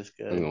 Zona's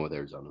I'm good. going with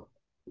Arizona.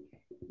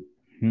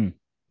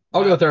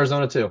 I'll go with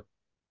Arizona too.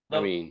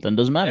 I mean, Then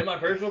doesn't In matter. my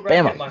personal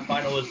bracket, Bama. my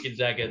final was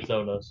Gonzaga and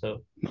Zona,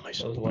 so nice.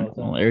 that was a wild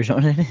Well, time.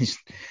 Arizona it is.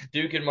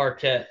 Duke and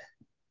Marquette.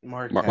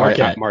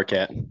 Marquette.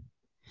 Marquette.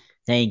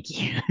 Thank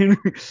you.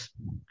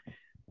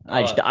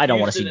 I don't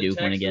want to see Houston and Duke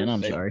win again.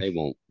 I'm Texas. sorry. They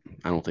won't.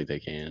 I don't think they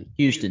can.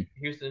 Houston.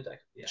 Houston and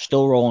Texas. Yeah.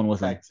 Still rolling with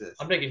them. Texas.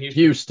 I'm taking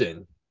Houston.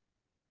 Hornsdown.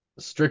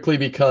 Strictly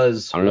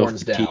because I don't know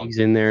Warren's if down. Teague's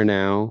in there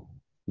now.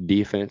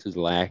 Defense is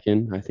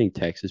lacking. I think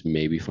Texas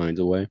maybe finds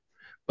a way,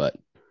 but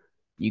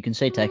You can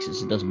say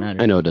Texas. It doesn't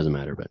matter. I know it doesn't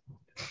matter. But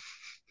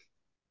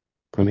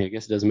I mean, I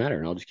guess it doesn't matter,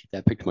 and I'll just keep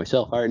that pick to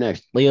myself. All right,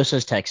 next. Leo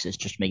says Texas.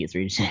 Just to make it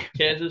 3-2.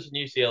 Kansas and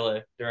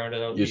UCLA. To round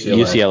it out.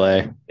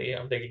 UCLA. Yeah,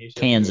 I'm taking UCLA.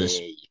 Kansas.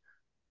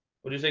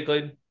 What did you say,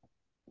 Clayton?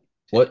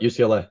 What?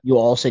 UCLA. You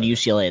all said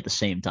UCLA at the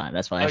same time.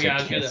 That's why I Okay, said I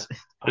was Kansas.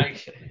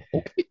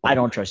 gonna. I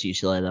don't trust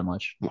UCLA that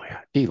much. Oh my God,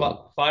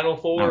 Devo. Final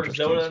I Four, don't trust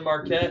Zona Kansas. and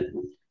Marquette.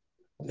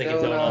 I'm taking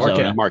Zona.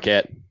 Zona. Marquette.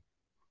 Marquette.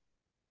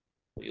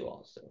 You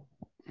lost. So.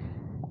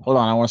 Hold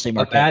on. I want to say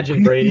Marquette.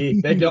 Imagine,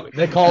 Brady.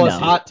 They call us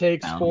No. Hot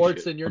Take No.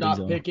 Sports, and you're I'll do not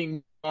Zona.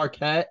 picking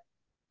Marquette.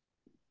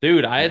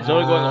 Dude, I had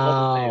Zona going the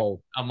whole thing Wow.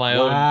 on my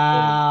own.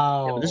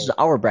 Wow. Yeah, but this is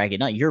our bracket,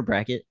 not your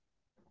bracket.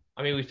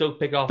 I mean, we still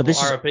pick off But this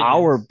our is opinions.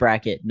 our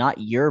bracket, not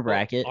your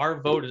bracket.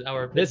 Our vote is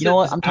our This opinion. You know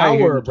what? is I'm tired of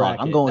hearing our you talk. I'm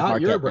bracket, going with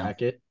not your Marquette now.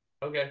 bracket.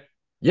 Okay.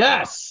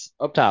 Yes.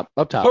 Up top.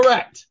 Up top.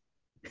 Correct.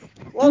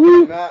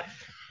 Welcome back.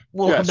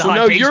 Welcome Yeah, to so Hot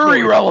now Take you're Sports.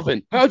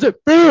 irrelevant. How's it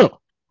feel?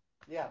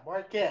 Yeah,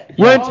 Marquette.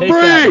 Yeah, Rent take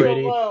that, free.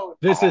 Brady.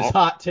 This is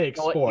Hot Take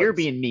You know what? Sports. You're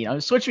being mean.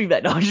 I'm switching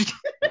back. No, I'm just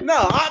kidding. No,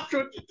 I'm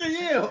switching to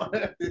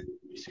you.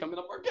 He's coming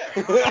up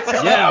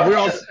Marquette. Yeah, we're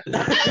all.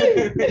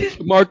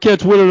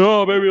 Marquette's winning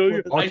all,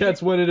 baby.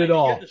 Marquette's winning it You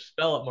all. have to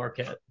spell it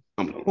Marquette.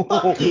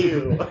 Fuck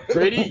you.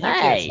 Brady, you Hey,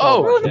 can't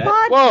spell we're on the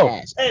Marquette.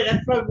 podcast. Hey,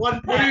 that's my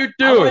one What are you pack.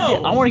 doing?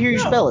 I want to hear you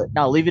spell it.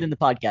 Now leave it in the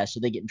podcast so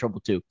they get in trouble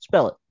too.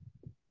 Spell it.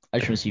 I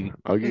just want to see you.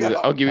 I'll give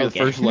you Okay.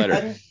 the first letter.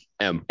 And-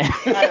 M.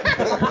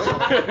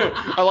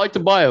 I like to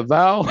buy a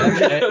vowel.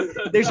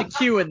 There's a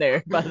Q in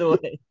there, by the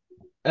way.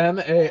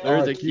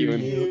 There's a Q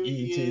in-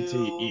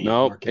 MARQUETTE.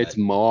 Nope, it's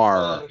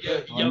Mar.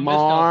 You missed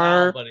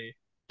out now, buddy.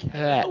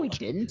 No, we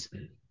didn't.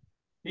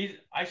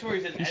 I swear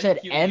he said He said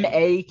MQU.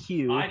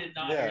 MAQ. I did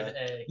not hear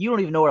the A. You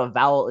don't even know what a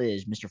vowel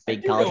is, Mr.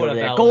 Fake do know College what over a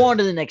there. vowel Go is. on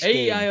to the next game.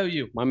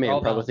 A-E-I-O-U. My man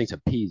All probably vowels. thinks a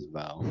P is a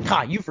vowel.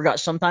 Ha, you forgot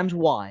sometimes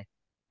why.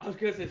 I was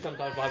gonna say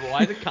sometimes Bible.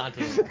 Why is it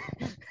continent?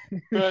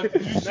 Next.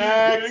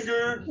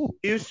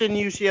 Houston,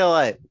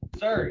 UCLA.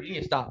 Sir, you need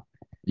to stop.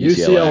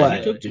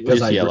 UCLA, UCLA.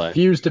 because I UCLA.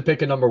 refuse to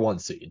pick a number 1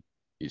 seed.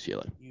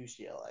 UCLA.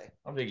 UCLA.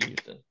 I'm thinking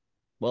Houston.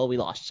 Well, we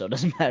lost, so it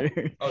doesn't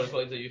matter. Oh, that's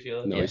why he said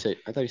UCLA. No, Yeah.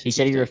 I thought he said. He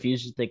said he Houston.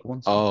 refuses to take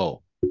one.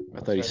 Oh, I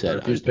thought he Okay. I said.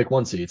 refuse to pick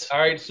 1 seeds. All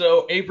right,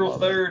 so April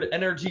 3rd,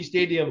 NRG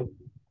Stadium.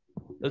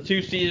 The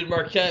 2-seeded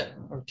Marquette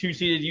or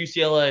 2-seeded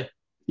UCLA.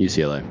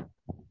 UCLA.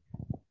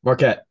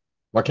 Marquette.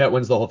 Marquette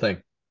wins the whole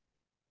thing.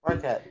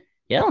 Marquette.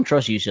 Yeah, I don't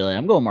trust UCLA.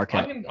 I'm going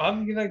Marquette.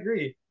 I'm gonna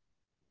agree.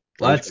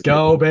 Let's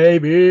go,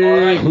 baby. All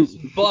right,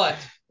 but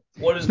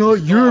what is It's not the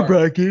your score?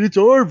 bracket, it's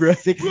our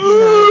bracket. 69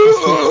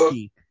 to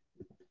 60.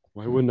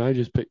 Why wouldn't I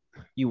just pick?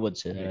 You would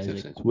say that, Makes no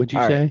Isaac. sense. What'd you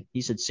All say? right,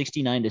 he said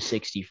 69 to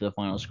 60 for the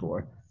final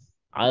score.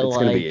 It's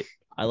gonna be.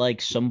 I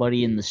like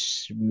somebody in the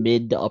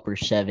mid to upper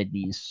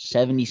 70s.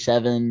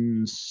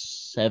 77,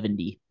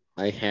 70.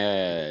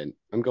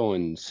 I'm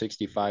going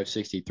 65,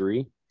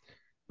 63.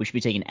 We should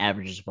be taking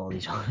averages of all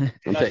these.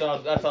 That's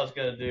what I was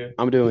gonna do.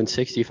 I'm doing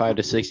 65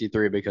 to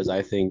 63 because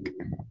I think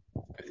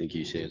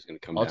UCLA is going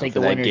to come I'll down take for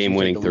the that winners. You take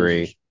game-winning the three.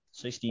 losers.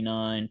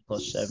 69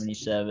 plus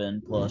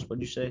 77 plus,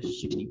 what'd you say?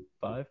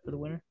 65 for the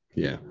winner?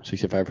 Yeah,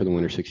 65 for the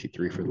winner,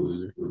 63 for the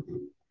loser.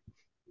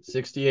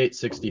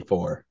 68-64.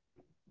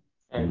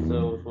 All right,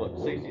 so it's what,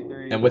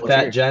 63? And with What's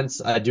that, yours?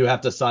 gents, I do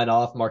have to sign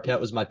off.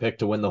 Marquette was my pick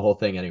to win the whole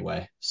thing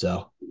anyway.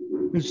 So,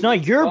 It's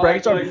not your Bye,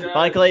 bracket. Clayton.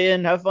 Bye,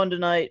 Clayton. Have fun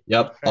tonight.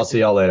 yep, I'll see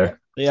y'all later.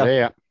 Yeah. So,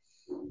 yeah.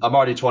 I'm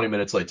already 20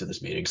 minutes late to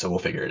this meeting, so we'll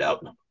figure it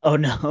out. Oh,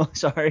 no.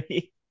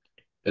 Sorry.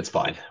 It's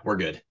fine. We're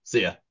good.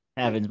 See ya.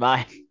 Happens.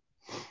 Bye.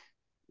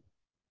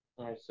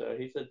 All right, so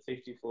he said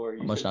 64.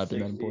 You Must said not have been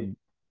that 60. important.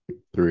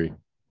 3.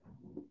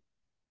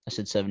 I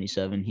said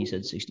 77. He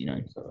said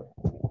 69. So,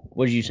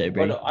 What did you say, oh,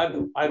 Brady?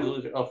 no, I'm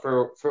losing. Oh,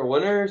 for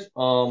winners,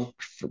 For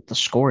the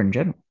score in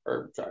general.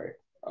 or sorry,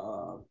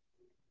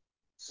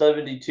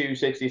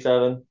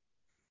 72-67.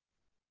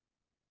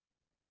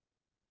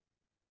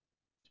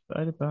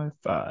 Divided by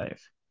 5.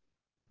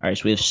 All right,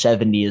 so we have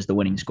 70 as the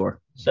winning score.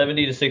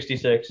 70 to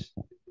 66.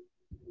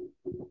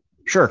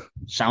 Sure.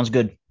 Sounds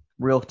good.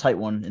 Real tight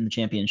one in the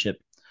championship.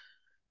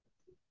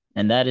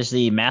 And that is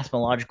the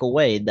mathematical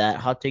way that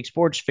Hot Take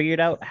Sports figured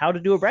out how to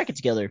do a bracket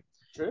together.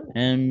 True.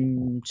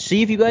 And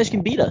see if you guys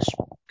can beat us.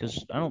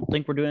 Because I don't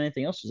think we're doing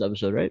anything else this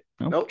episode, right?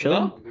 No? Nope.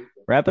 Chilling? No.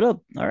 Wrap it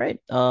up. All right.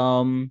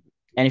 And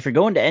if you're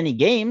going to any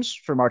games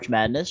for March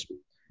Madness,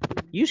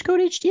 use code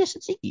HTS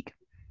at SeatGeek.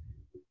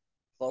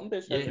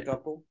 Columbus has Yeah. a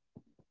couple.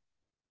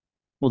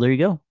 Well, there you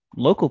go.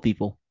 Local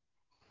people.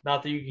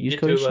 Not that you can Use get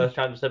code to by the HTS.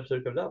 time this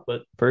episode comes out,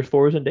 but first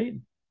 4 is in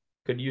Dayton.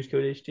 Could use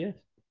code HTS.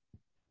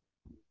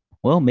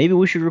 Well, maybe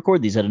we should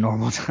record these at a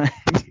normal time.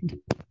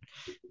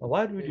 Well,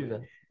 why did we do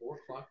that? 4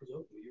 o'clock was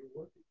open. You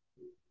were working.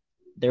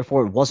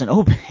 Therefore, it wasn't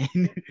open.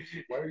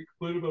 Why are you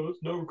complaining about us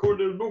not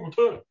recording at a normal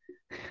time?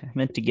 I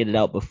meant to get it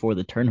out before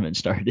the tournament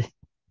started.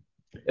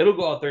 It'll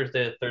go out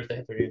Thursday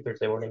afternoon,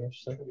 Thursday morning, I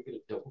should say. We get a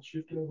double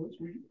shift in our list.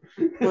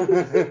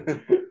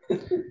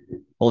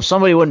 Well, if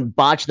somebody wouldn't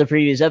botch the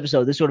previous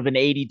episode, this would have been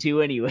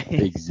 82 anyway.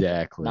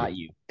 Exactly. Not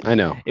you. I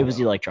know. It was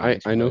the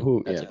electronics. I know but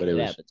who. that's Yeah, okay, but it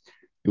was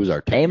happens.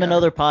 our tech Name guy.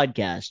 another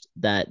podcast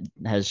that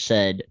has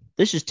said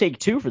this is take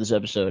 2 for this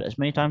episode as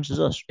many times as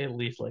us. At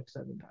least like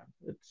 7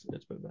 times.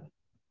 It's been bad.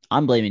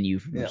 I'm blaming you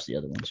for most of the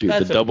other ones. Dude,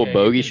 That's the Double okay,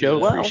 Bogey you can Show.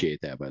 do that.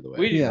 Appreciate that, by the way.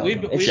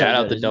 It's Shout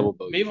so out good, the isn't Double it?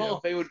 Bogey Meme Hall Show.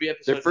 of Fame would be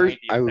episode first-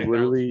 90. I if technology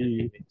literally- didn't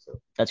hit me, so.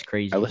 That's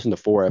crazy. I listened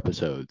to 4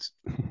 episodes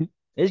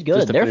It's just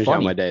good. to They're finish out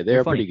funny. my day. They're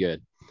They're funny. pretty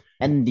good.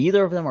 And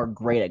neither of them are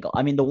great at golf.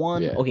 I mean, the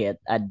one, Yeah. okay,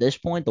 at this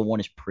point, the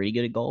one is pretty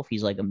good at golf.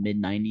 He's like a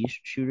mid-90s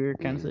shooter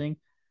kind of thing,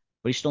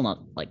 but he's still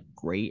not like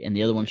great. And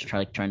the other one's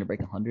trying to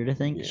break 100, I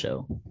think. Yeah.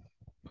 So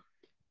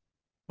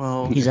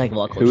Well, he's like a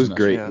lot It closer was than us.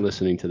 great Yeah.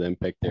 listening to them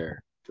pick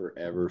their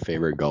forever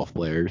favorite golf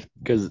players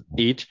because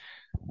each,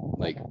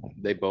 like,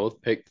 they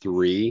both picked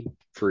 3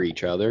 for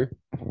each other,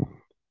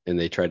 and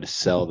they tried to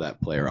sell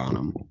that player on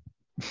them,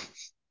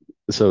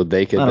 so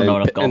they could I don't know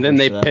then. enough And then golfers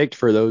they for that. picked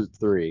for those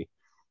 3.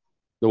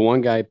 The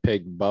one guy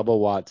picked Bubba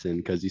Watson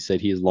because he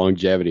said he has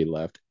longevity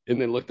left, and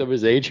they looked up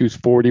his age. He was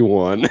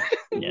 41. Yeah,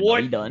 no,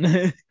 What? he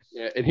done.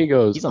 Yeah, and he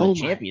goes, He's on "Oh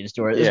the my Champions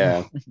Tour. At this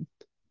Yeah. point.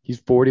 He's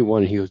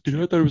 41. And he goes, dude,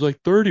 I thought it was like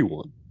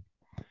 31.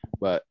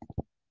 But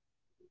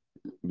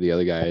the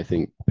other guy, I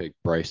think, picked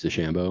Bryce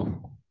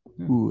DeChambeau.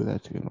 ooh,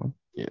 that's a good one.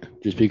 Yeah,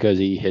 just because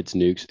he hits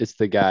nukes. It's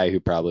the guy who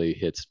probably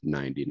hits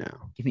 90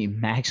 now Give me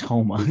Max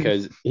Homa.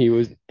 because he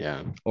was,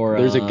 yeah. Or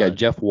There's a guy,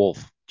 Jeff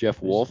Wolf.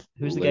 Jeff Wolf.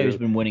 Who's the guy who's literally-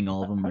 been winning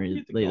all of them How do you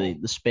get the lately?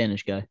 gold? The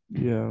Spanish guy.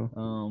 Yeah,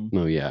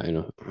 No, yeah, I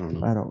know. I don't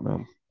know. I don't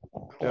know.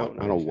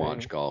 I don't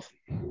watch golf.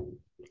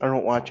 I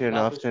don't watch it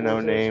enough to know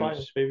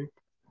names. Baby.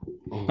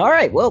 All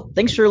right. Well,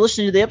 thanks for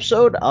listening to the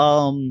episode.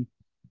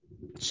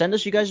 Send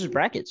us you guys'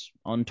 brackets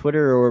on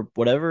Twitter or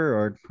whatever,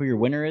 or who your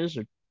winner is.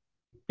 Or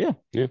yeah.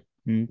 Yeah.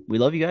 And we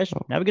love you guys.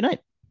 Have a good night.